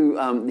talking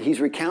to, he's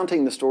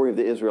recounting the story of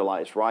the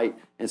Israelites, right?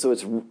 And so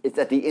it's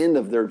at the end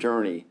of their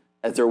journey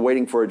as they're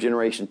waiting for a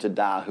generation to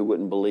die who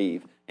wouldn't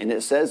believe. And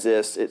it says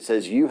this, it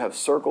says, you have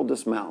circled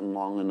this mountain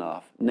long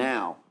enough.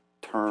 Now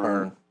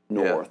turn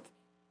north.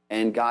 Yeah.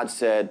 And God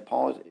said,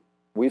 Paul,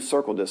 we've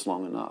circled this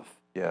long enough.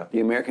 Yeah. The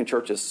American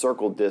church has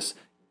circled this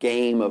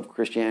game of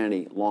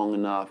Christianity long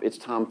enough. It's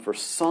time for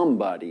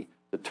somebody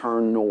to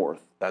turn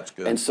north. That's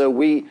good. And so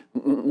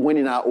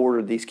Wendy and I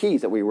ordered these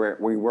keys that we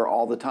wear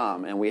all the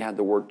time, and we had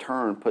the word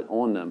turn put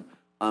on them.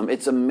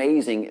 It's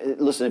amazing.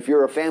 Listen, if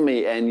you're a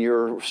family and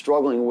you're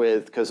struggling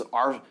with, because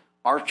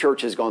our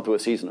church has gone through a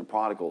season of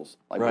prodigals.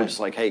 Like, we're just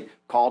like, hey,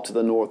 call to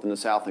the north and the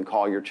south and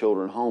call your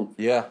children home.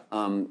 Yeah.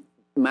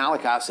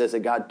 Malachi says that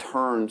God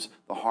turns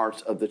the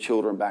hearts of the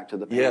children back to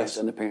the parents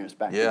and the parents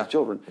back to the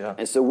children. Yeah.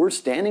 And so we're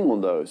standing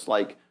on those.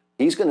 Like,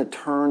 he's going to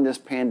turn this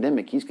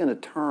pandemic. He's going to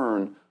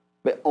turn,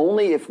 but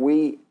only if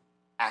we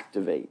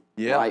activate.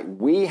 Yeah. Right?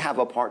 We have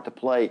a part to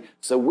play.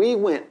 So we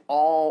went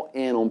all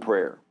in on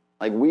prayer.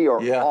 Like, we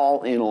are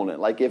all in on it.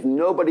 Like, if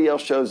nobody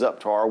else shows up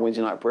to our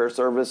Wednesday night prayer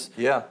service,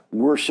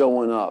 we're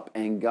showing up.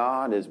 And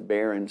God is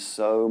bearing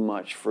so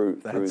much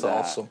fruit through that. That's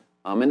awesome.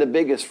 And the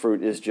biggest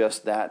fruit is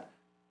just that,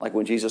 like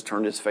when Jesus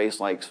turned his face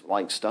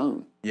like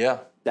stone. Yeah.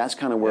 That's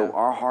kind of where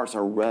our hearts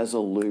are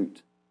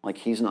resolute. Like,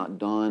 he's not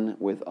done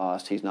with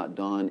us. He's not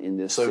done in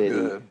this city.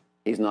 Good.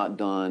 He's not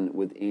done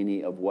with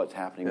any of what's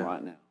happening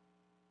right now.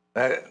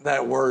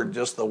 That word,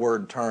 just the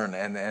word turn,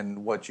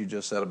 and what you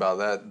just said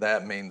about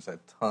that means a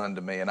ton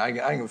to me. And I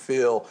can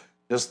feel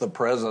just the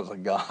presence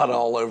of God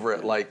all over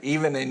it. Like,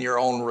 even in your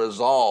own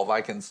resolve,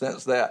 I can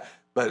sense that.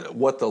 But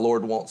what the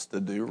Lord wants to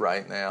do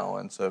right now.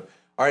 And so,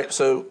 all right,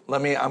 so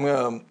I'm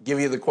going to give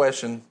you the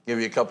question, give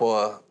you a couple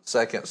of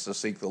seconds to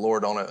seek the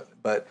Lord on it.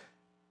 But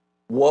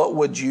what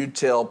would you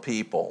tell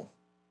people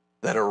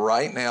that are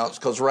right now,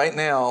 because right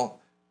now,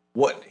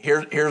 what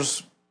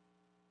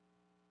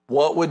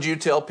would you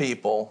tell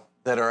people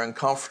that are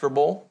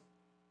uncomfortable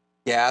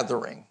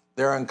gathering?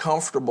 They're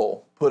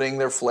uncomfortable putting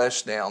their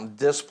flesh down,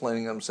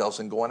 disciplining themselves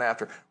and going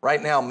after.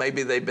 Right now,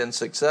 maybe they've been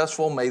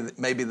successful,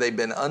 maybe they've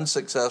been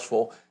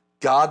unsuccessful.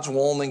 God's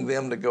wanting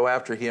them to go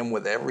after him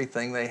with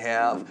everything they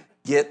have,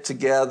 get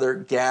together,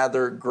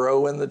 gather,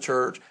 grow in the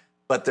church,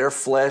 but their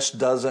flesh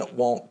doesn't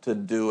want to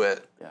do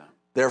it. Yeah.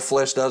 Their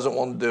flesh doesn't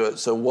want to do it.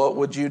 So what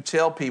would you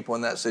tell people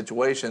in that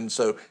situation?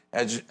 So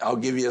I'll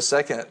give you a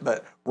second,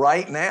 but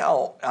right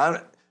now,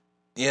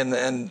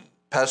 and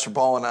Pastor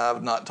Paul and I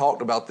have not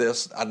talked about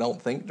this, I don't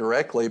think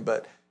directly,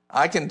 but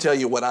I can tell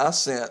you what I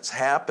sense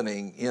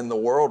happening in the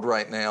world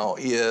right now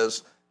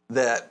is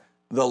that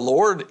the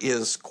Lord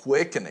is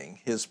quickening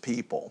his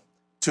people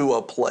to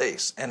a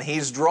place, and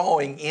he's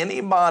drawing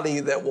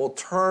anybody that will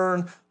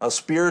turn a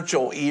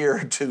spiritual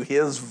ear to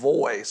his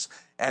voice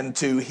and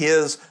to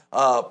his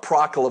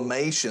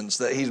proclamations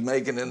that he's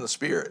making in the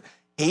Spirit.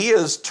 He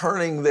is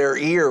turning their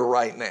ear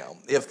right now,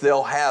 if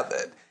they'll have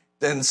it,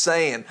 and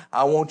saying,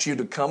 I want you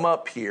to come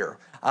up here.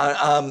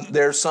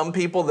 There's some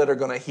people that are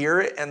going to hear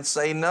it and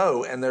say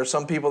no, and there's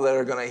some people that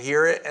are going to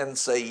hear it and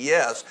say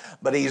yes,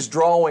 but he's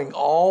drawing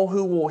all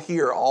who will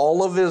hear,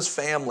 all of his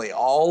family,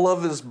 all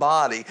of his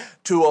body,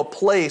 to a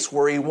place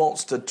where he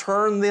wants to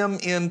turn them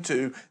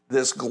into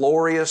this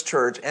glorious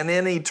church. And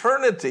in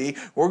eternity,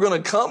 we're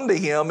going to come to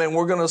him and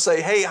we're going to say,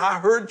 hey, I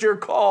heard your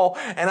call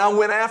and I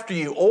went after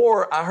you,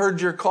 or I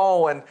heard your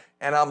call and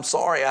I'm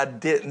sorry I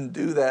didn't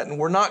do that. And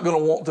we're not going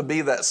to want to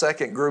be that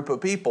second group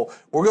of people.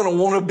 We're going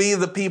to want to be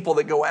the people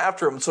that go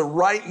after him. So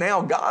right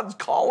now, God's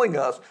calling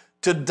us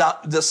to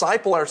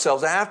disciple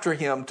ourselves after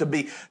him, to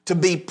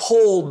be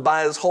pulled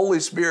by his Holy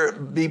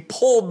Spirit, be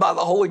pulled by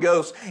the Holy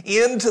Ghost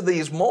into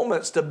these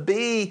moments, to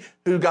be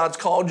who God's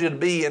called you to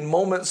be in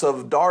moments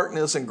of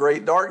darkness and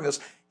great darkness.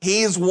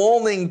 He's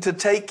wanting to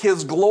take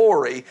his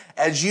glory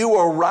as you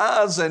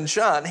arise and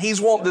shine.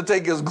 He's wanting to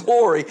take his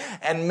glory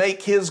and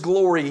make his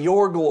glory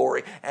your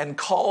glory and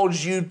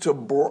cause you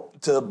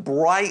to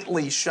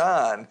brightly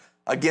shine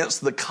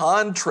against the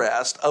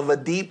contrast of a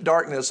deep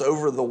darkness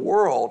over the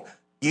world.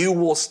 You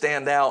will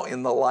stand out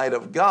in the light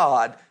of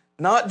God,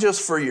 not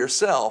just for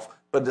yourself,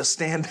 but to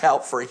stand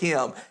out for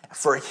him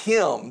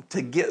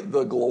to get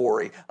the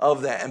glory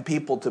of that and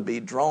people to be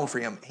drawn for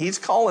him. He's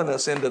calling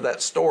us into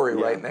that story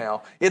right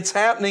now. It's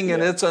happening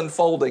and it's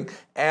unfolding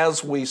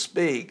as we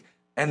speak.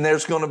 And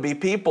there's going to be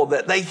people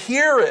that they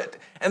hear it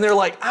and they're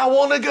like, I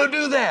want to go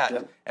do that.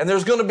 Yep. And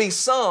there's going to be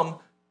some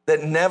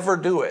that never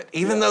do it,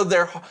 even though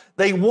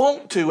they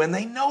want to and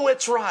they know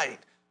it's right.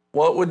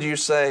 What would you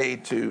say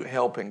to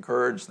help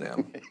encourage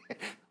them?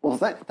 Well,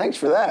 thanks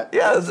for that.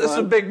 Yeah, it's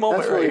a big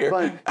moment. That's really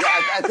fun.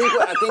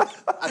 Yeah,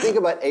 I think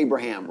about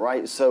Abraham,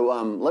 right? So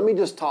let me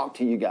just talk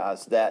to you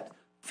guys that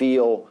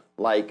feel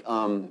like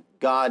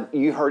God.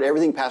 You heard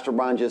everything Pastor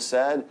Brian just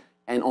said,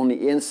 and on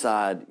the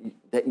inside,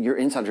 that your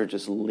insides are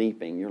just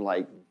leaping. You're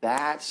like,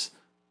 that's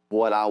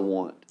what I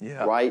want,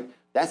 right?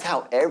 That's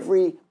how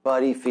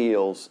everybody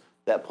feels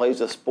that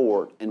plays a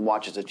sport and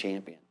watches a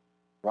champion,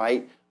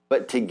 right?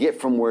 But to get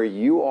from where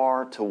you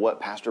are to what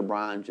Pastor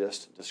Brian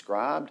just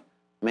described,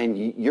 man,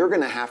 you're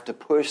going to have to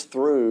push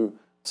through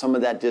some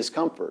of that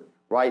discomfort,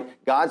 right?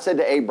 God said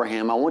to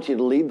Abraham, I want you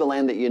to leave the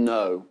land that you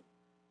know,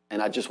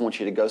 and I just want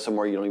you to go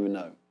somewhere you don't even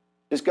know.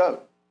 Just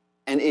go.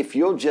 And if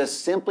you'll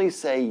just simply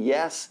say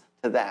yes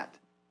to that,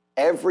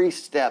 every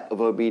step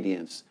of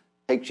obedience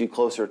takes you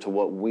closer to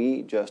what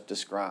we just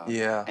described.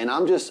 Yeah. And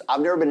I've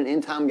never been an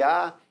end time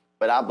guy,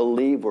 but I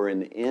believe we're in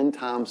the end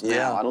times now.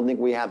 Yeah. I don't think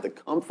we have the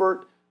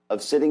comfort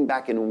of sitting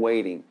back and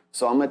waiting.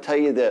 So I'm going to tell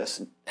you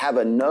this, have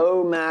a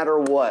no matter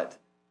what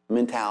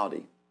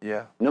mentality.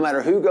 Yeah. No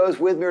matter who goes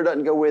with me or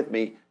doesn't go with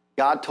me,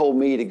 God told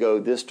me to go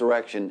this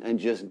direction and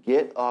just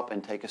get up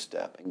and take a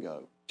step and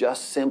go.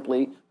 Just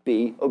simply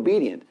be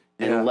obedient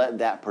and let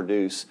that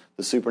produce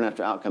the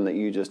supernatural outcome that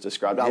you just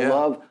described. I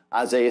love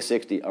Isaiah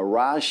 60,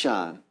 arise,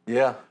 shine.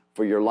 Yeah.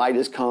 For your light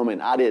is come.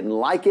 And I didn't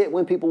like it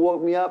when people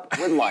woke me up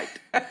with light.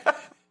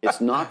 It's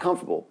not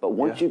comfortable. But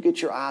once you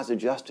get your eyes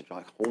adjusted, you're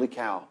like, holy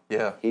cow,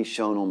 he's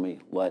shone on me.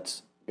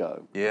 Let's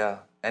go. Yeah.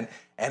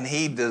 And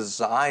he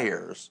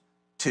desires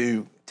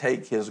to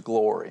take his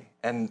glory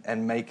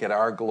and make it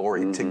our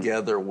glory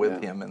together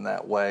with him in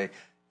that way.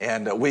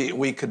 And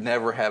we could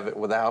never have it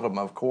without him,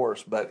 of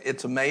course. But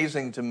it's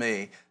amazing to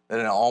me that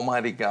an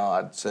almighty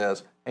God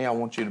says, hey, I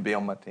want you to be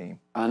on my team.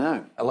 I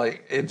know.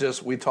 Like,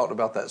 we talked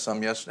about that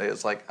some yesterday.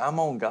 It's like, I'm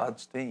on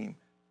God's team.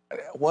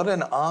 What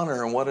an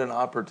honor and what an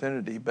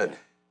opportunity. But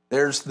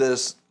there's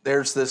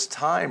this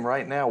time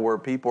right now where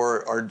people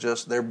are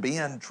just, they're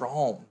being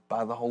drawn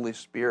by the Holy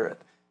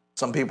Spirit.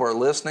 Some people are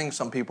listening.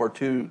 Some people are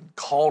too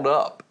caught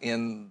up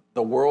in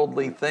the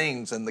worldly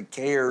things, and the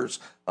cares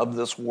of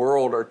this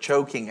world are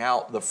choking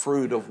out the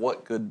fruit of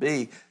what could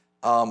be.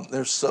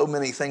 There's so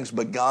many things,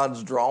 but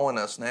God's drawing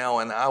us now,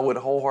 and I would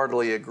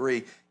wholeheartedly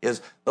agree.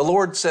 Is the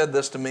Lord said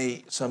this to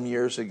me some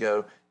years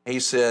ago. He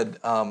said,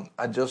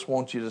 I just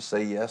want you to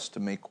say yes to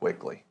me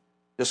quickly.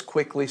 Just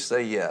quickly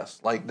say yes.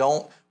 Like,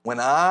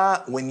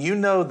 when you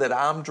know that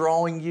I'm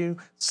drawing you,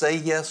 say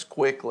yes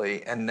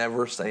quickly and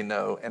never say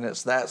no. And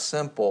it's that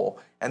simple.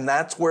 And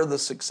that's where the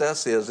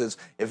success is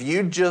if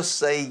you just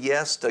say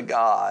yes to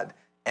God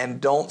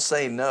and don't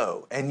say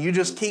no, and you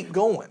just keep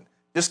going.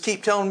 Just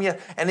keep telling them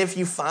yes. And if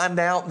you find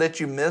out that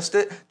you missed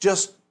it,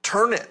 just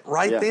turn it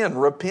right then.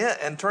 Repent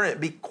and turn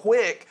it. Be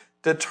quick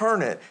to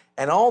turn it.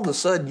 And all of a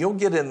sudden, you'll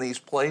get in these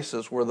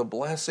places where the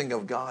blessing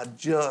of God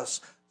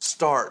just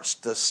starts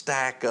to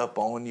stack up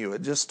on you.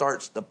 It just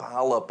starts to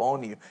pile up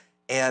on you.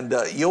 And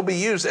you'll be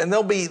used. And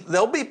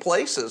there'll be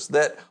places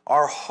that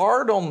are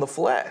hard on the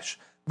flesh,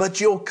 but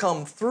you'll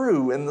come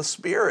through in the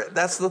Spirit.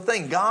 That's the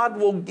thing. God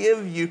will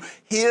give you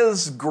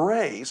His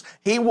grace.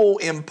 He will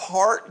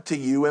impart to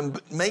you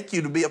and make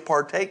you to be a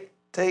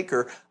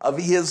partaker of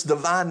His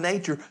divine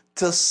nature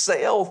to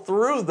sail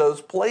through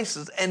those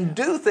places and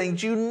do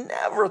things you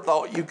never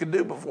thought you could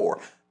do before.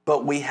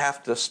 But we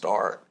have to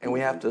start, and we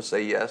have to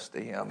say yes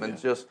to Him. And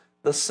just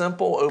the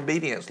simple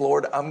obedience.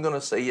 Lord, I'm going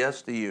to say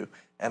yes to you,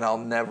 and I'll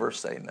never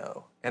say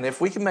no. And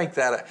if we can make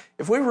that,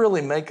 if we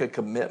really make a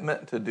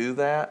commitment to do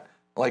that,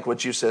 like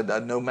what you said,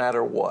 no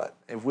matter what,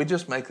 if we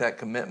just make that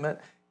commitment,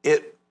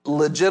 it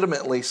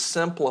legitimately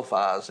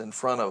simplifies in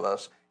front of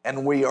us,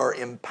 and we are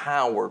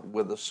empowered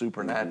with a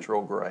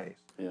supernatural grace.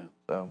 Yeah.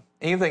 So,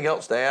 anything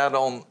else to add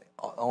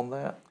on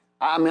that?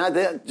 I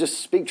mean, just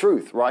speak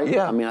truth, right?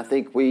 Yeah. I mean, I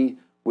think we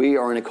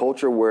are in a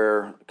culture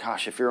where,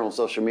 gosh, if you're on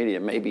social media,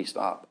 maybe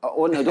stop.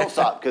 Oh, no, don't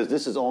stop, because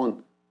this is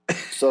on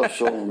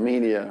social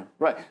media.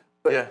 Right.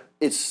 But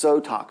it's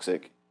so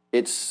toxic.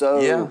 It's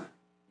so,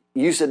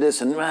 you said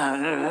this and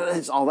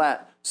it's all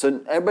that.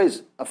 So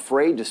everybody's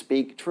afraid to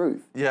speak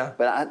truth. Yeah.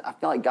 But I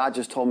feel like God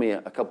just told me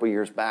a couple of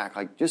years back,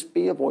 like, just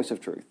be a voice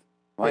of truth.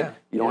 Right? Yeah.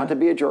 You don't have to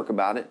be a jerk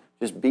about it.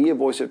 Just be a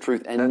voice of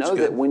truth. And know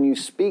that when you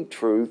speak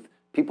truth,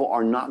 people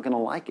are not going to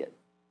like it.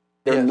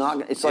 They're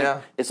not. It's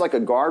like a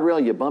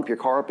guardrail. You bump your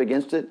car up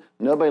against it.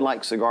 Nobody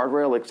likes a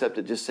guardrail except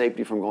it just saved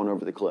you from going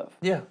over the cliff.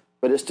 Yeah.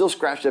 But it still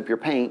scratched up your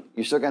paint.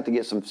 You still got to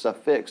get some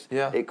stuff fixed.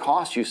 Yeah. It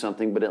costs you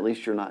something, but at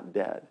least you're not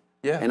dead.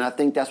 Yeah. And I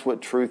think that's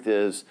what truth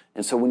is.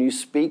 And so when you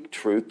speak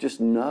truth, just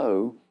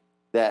know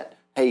that,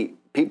 hey,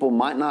 people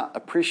might not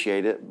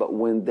appreciate it, but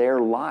when their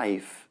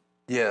life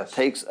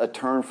takes a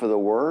turn for the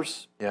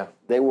worse,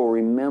 they will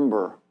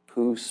remember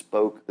who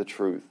spoke the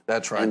truth.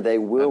 That's right. And they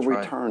will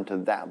return to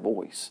that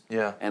voice.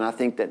 Yeah. And I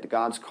think that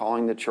God's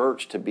calling the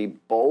church to be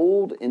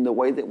bold in the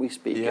way that we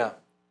speak it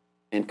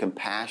and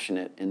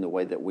compassionate in the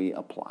way that we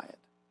apply it.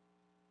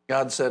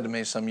 God said to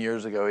me some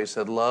years ago, he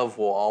said, love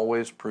will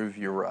always prove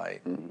you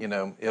right. You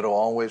know, it'll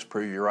always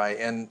prove you right.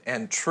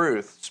 And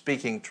truth,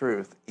 speaking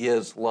truth,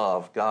 is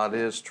love. God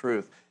is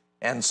truth.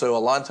 And so a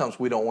lot of times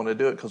we don't want to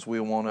do it because we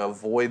want to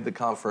avoid the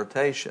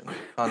confrontation.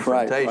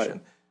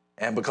 Right.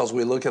 And because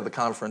we look at the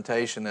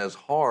confrontation as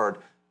hard,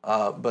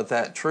 but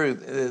that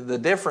truth, the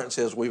difference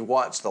is we've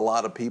watched a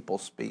lot of people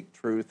speak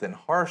truth in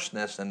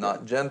harshness and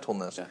not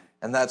gentleness,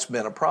 and that's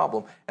been a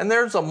problem. And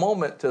there's a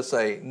moment to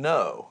say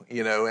no,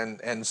 you know,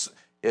 and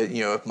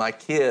you know, if my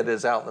kid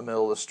is out in the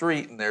middle of the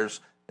street and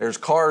there's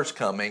cars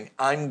coming,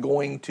 I'm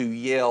going to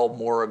yell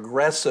more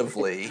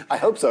aggressively. I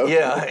hope so.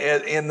 Yeah,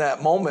 in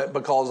that moment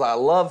because I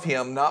love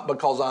him, not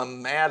because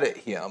I'm mad at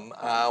him.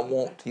 I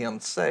want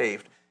him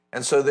saved.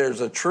 And so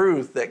there's a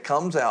truth that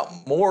comes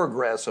out more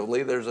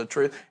aggressively. There's a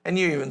truth. And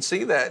you even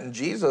see that in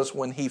Jesus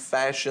when he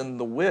fashioned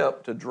the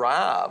whip to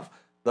drive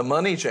the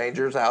money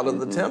changers out of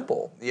the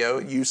temple. You know,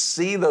 you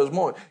see those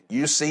moments.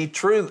 You see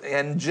truth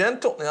and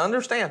gentle.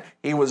 Understand,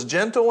 he was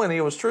gentle and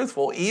he was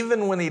truthful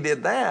even when he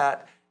did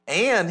that,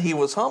 and he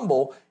was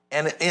humble.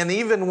 And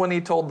even when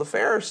he told the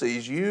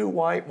Pharisees, you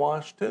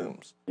whitewash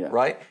tombs,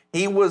 right?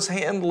 He was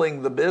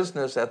handling the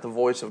business at the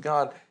voice of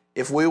God.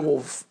 If we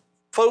will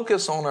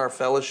focus on our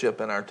fellowship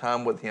and our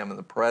time with him in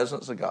the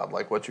presence of God,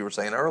 like what you were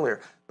saying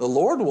earlier, the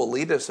Lord will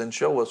lead us and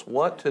show us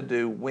what to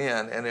do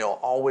when, and it'll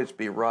always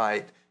be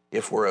right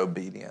if we're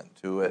obedient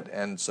to it.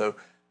 And so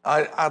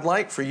I'd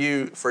like for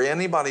you, for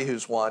anybody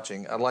who's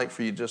watching, I'd like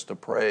for you just to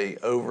pray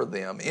over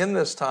them in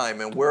this time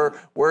and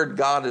where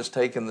God has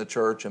taken the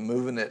church and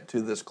moving it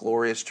to this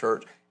glorious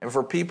church, and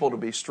for people to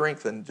be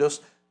strengthened.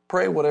 Just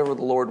pray whatever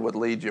the Lord would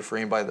lead you for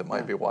anybody that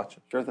might be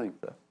watching. Sure thing.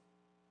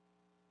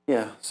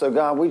 Yeah. So,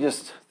 God, we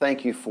just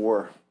thank you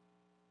for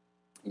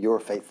your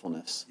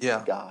faithfulness,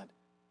 God.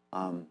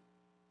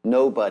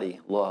 Nobody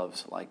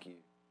loves like you.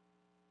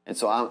 And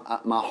so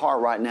my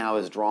heart right now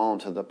is drawn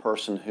to the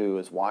person who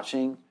is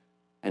watching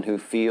and who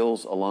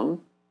feels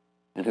alone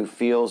and who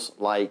feels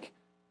like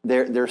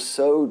they're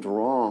so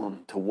drawn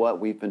to what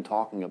we've been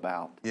talking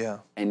about. Yeah.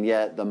 And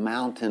yet the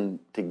mountain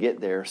to get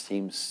there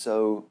seems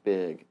so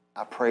big.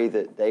 I pray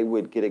that they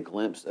would get a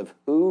glimpse of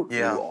who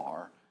you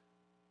are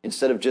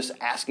instead of just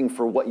asking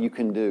for what you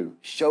can do.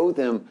 Show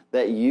them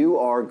that you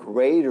are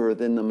greater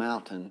than the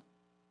mountain,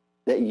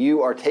 that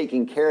you are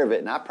taking care of it.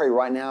 And I pray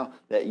right now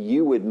that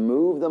you would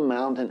move the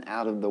mountain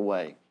out of the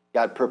way.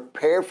 God,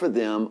 prepare for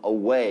them a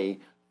way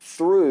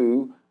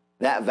through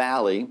that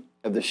valley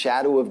of the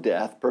shadow of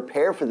death.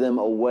 Prepare for them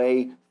a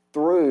way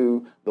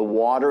through the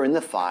water and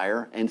the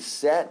fire, and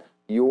set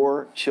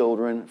your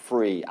children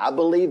free. I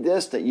believe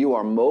this, that you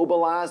are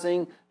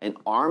mobilizing an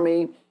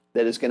army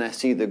that is going to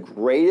see the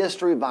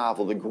greatest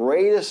revival, the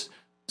greatest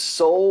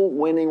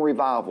soul-winning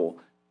revival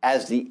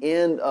as the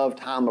end of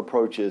time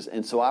approaches.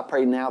 And so I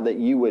pray now that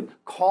you would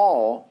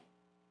call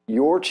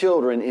your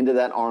children into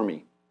that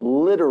army.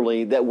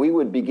 Literally, that we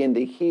would begin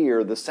to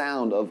hear the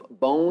sound of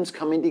bones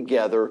coming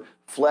together,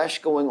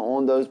 flesh going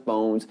on those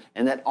bones,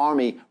 and that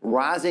army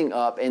rising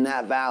up in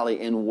that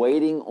valley and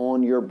waiting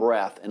on your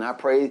breath. And I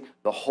pray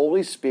the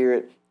Holy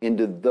Spirit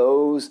into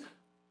those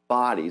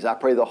bodies. I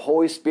pray the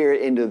Holy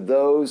Spirit into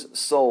those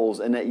souls,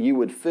 and that you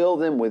would fill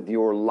them with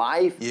your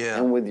life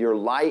and with your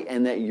light,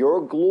 and that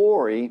your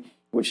glory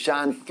would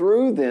shine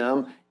through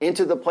them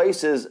into the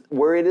places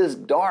where it is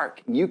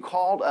dark. You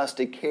called us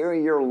to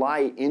carry your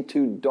light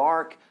into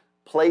dark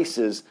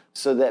places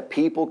so that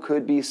people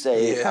could be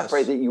saved. Yes. I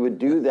pray that you would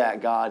do that,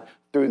 God,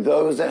 through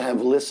those that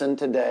have listened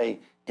today,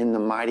 in the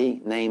mighty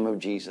name of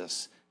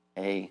Jesus.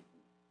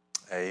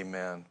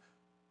 Amen.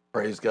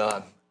 Praise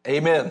God.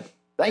 Amen.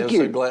 Thank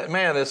you. So glad,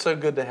 man, it's so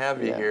good to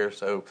have you here.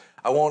 So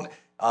I want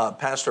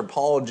Pastor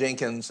Paul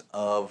Jenkins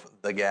of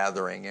The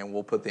Gathering, and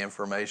we'll put the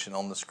information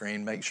on the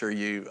screen. Make sure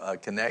you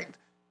connect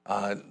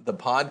the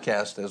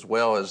podcast as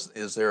well.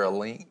 Is there a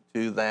link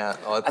to that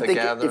at The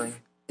Gathering?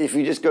 If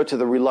you just go to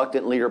the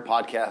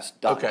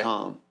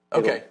reluctantleaderpodcast.com,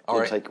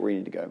 it'll take where you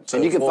need to go. So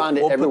and you can find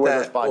it everywhere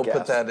there's podcasts. We'll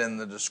put that in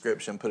the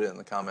description, put it in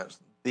the comments.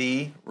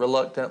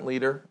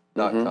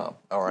 TheReluctantLeader.com.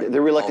 All right.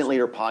 The Reluctant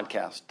Leader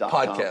Podcast.com.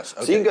 Podcast.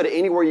 Okay. So you can go to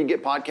anywhere you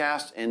get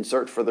podcasts and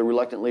search for the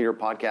Reluctant Leader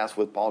Podcast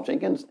with Paul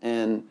Jenkins,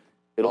 and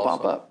it'll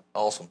pop up.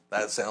 Awesome.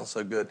 That sounds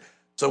so good.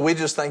 So we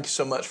just thank you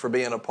so much for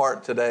being a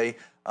part today.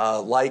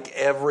 Like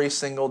every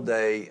single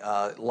day,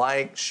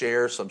 like,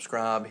 share,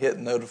 subscribe, hit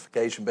the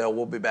notification bell.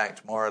 We'll be back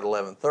tomorrow at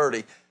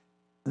 11:30.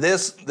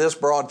 This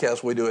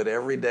broadcast, we do it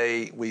every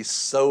day. We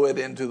sow it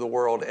into the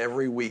world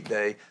every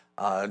weekday.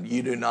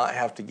 You do not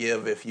have to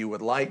give. If you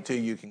would like to,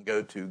 you can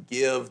go to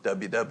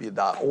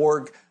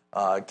give.ww.org,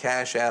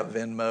 Cash App,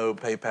 Venmo,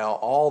 PayPal,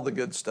 all the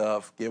good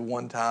stuff. Give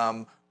one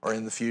time or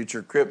in the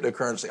future,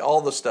 cryptocurrency,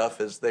 all the stuff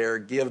is there.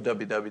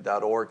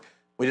 Give.ww.org.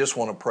 we just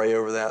want to pray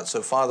over that.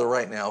 So, Father,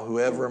 right now,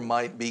 whoever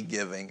might be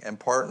giving and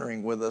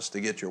partnering with us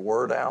to get your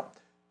word out,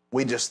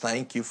 we just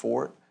thank you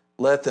for it.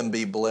 Let them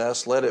be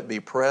blessed. Let it be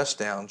pressed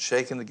down,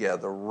 shaken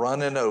together,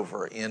 running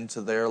over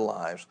into their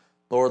lives.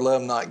 Lord, let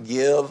them not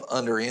give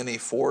under any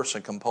force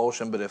and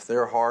compulsion, but if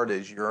their heart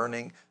is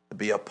yearning to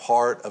be a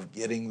part of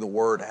getting the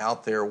word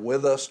out there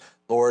with us,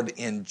 Lord,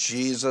 in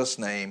Jesus'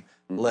 name,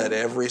 let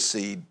every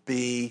seed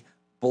be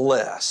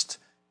blessed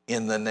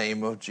in the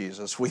name of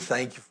Jesus. We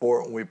thank you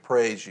for it and we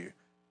praise you.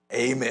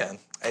 Amen.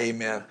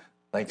 Amen.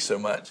 Thanks so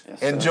much.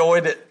 Yes,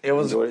 enjoyed it. It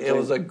was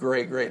a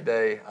great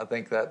day. I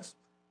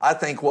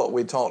think what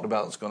we talked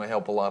about is going to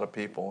help a lot of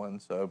people,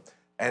 and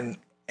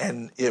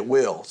it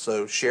will.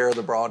 So share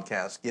the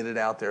broadcast, get it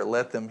out there,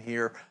 let them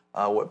hear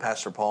what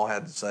Pastor Paul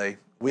had to say.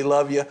 We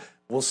love you.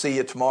 We'll see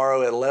you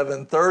tomorrow at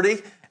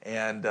 11:30,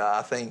 and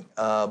I think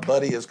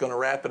Buddy is going to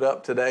wrap it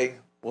up today.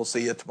 We'll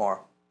see you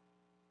tomorrow.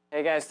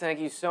 Hey guys, thank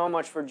you so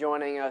much for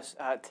joining us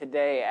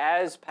today.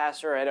 As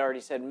Pastor had already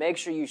said, make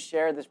sure you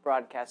share this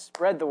broadcast,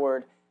 spread the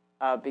word,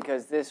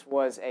 because this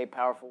was a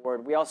powerful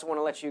word. We also want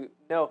to let you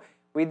know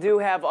we do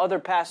have other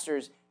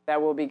pastors that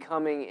will be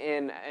coming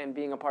in and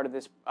being a part of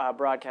this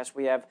broadcast.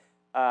 We have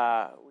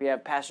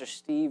Pastor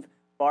Steve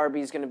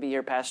Barbie is going to be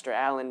here. Pastor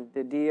Alan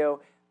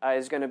DiDio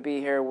is going to be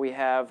here. We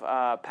have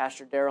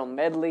Pastor Daryl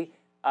Medley,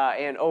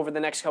 and over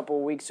the next couple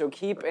of weeks. So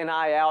keep an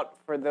eye out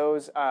for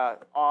those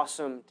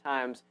awesome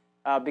times.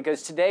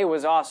 Because today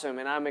was awesome,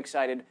 and I'm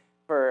excited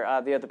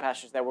for the other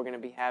pastors that we're going to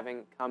be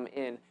having come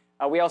in.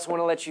 We also want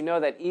to let you know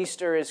that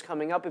Easter is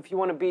coming up. If you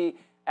want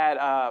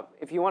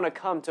to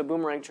come to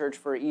Boomerang Church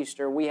for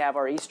Easter, we have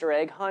our Easter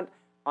egg hunt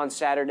on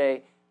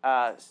Saturday,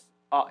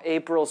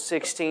 April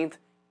 16th,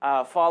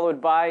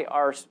 followed by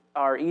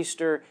our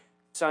Easter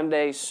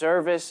Sunday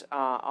service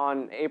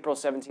on April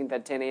 17th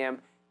at 10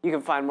 a.m. You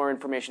can find more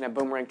information at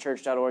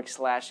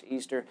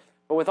boomerangchurch.org/Easter.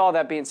 But with all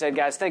that being said,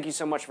 guys, thank you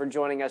so much for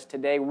joining us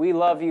today. We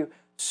love you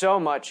so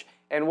much,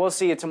 and we'll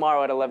see you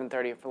tomorrow at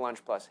 11:30 for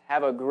Lunch Plus.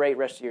 Have a great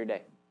rest of your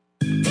day.